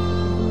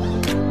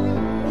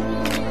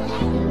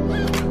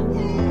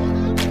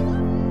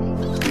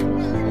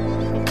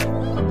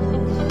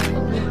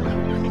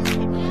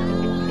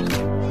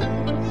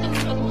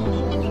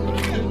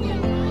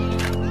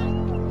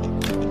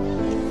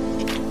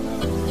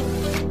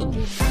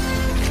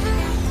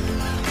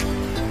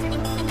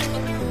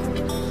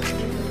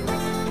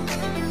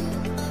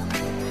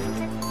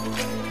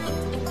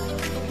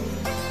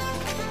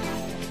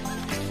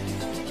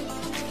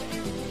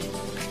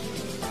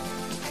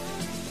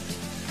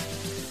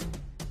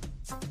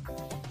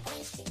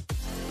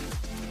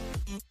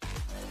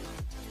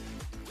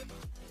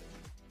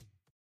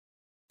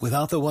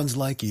 Without the ones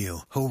like you,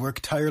 who work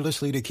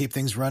tirelessly to keep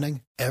things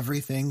running,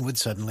 everything would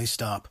suddenly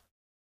stop.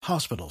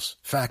 Hospitals,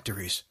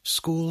 factories,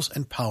 schools,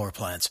 and power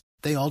plants,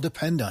 they all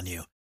depend on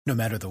you. No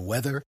matter the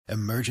weather,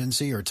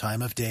 emergency, or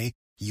time of day,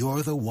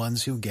 you're the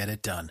ones who get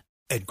it done.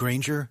 At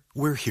Grainger,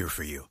 we're here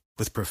for you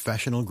with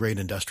professional-grade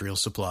industrial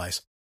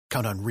supplies.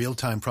 Count on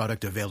real-time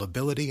product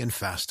availability and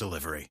fast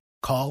delivery.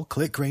 Call,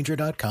 click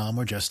Grainger.com,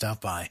 or just stop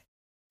by.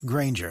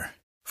 Grainger,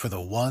 for the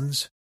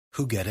ones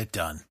who get it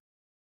done.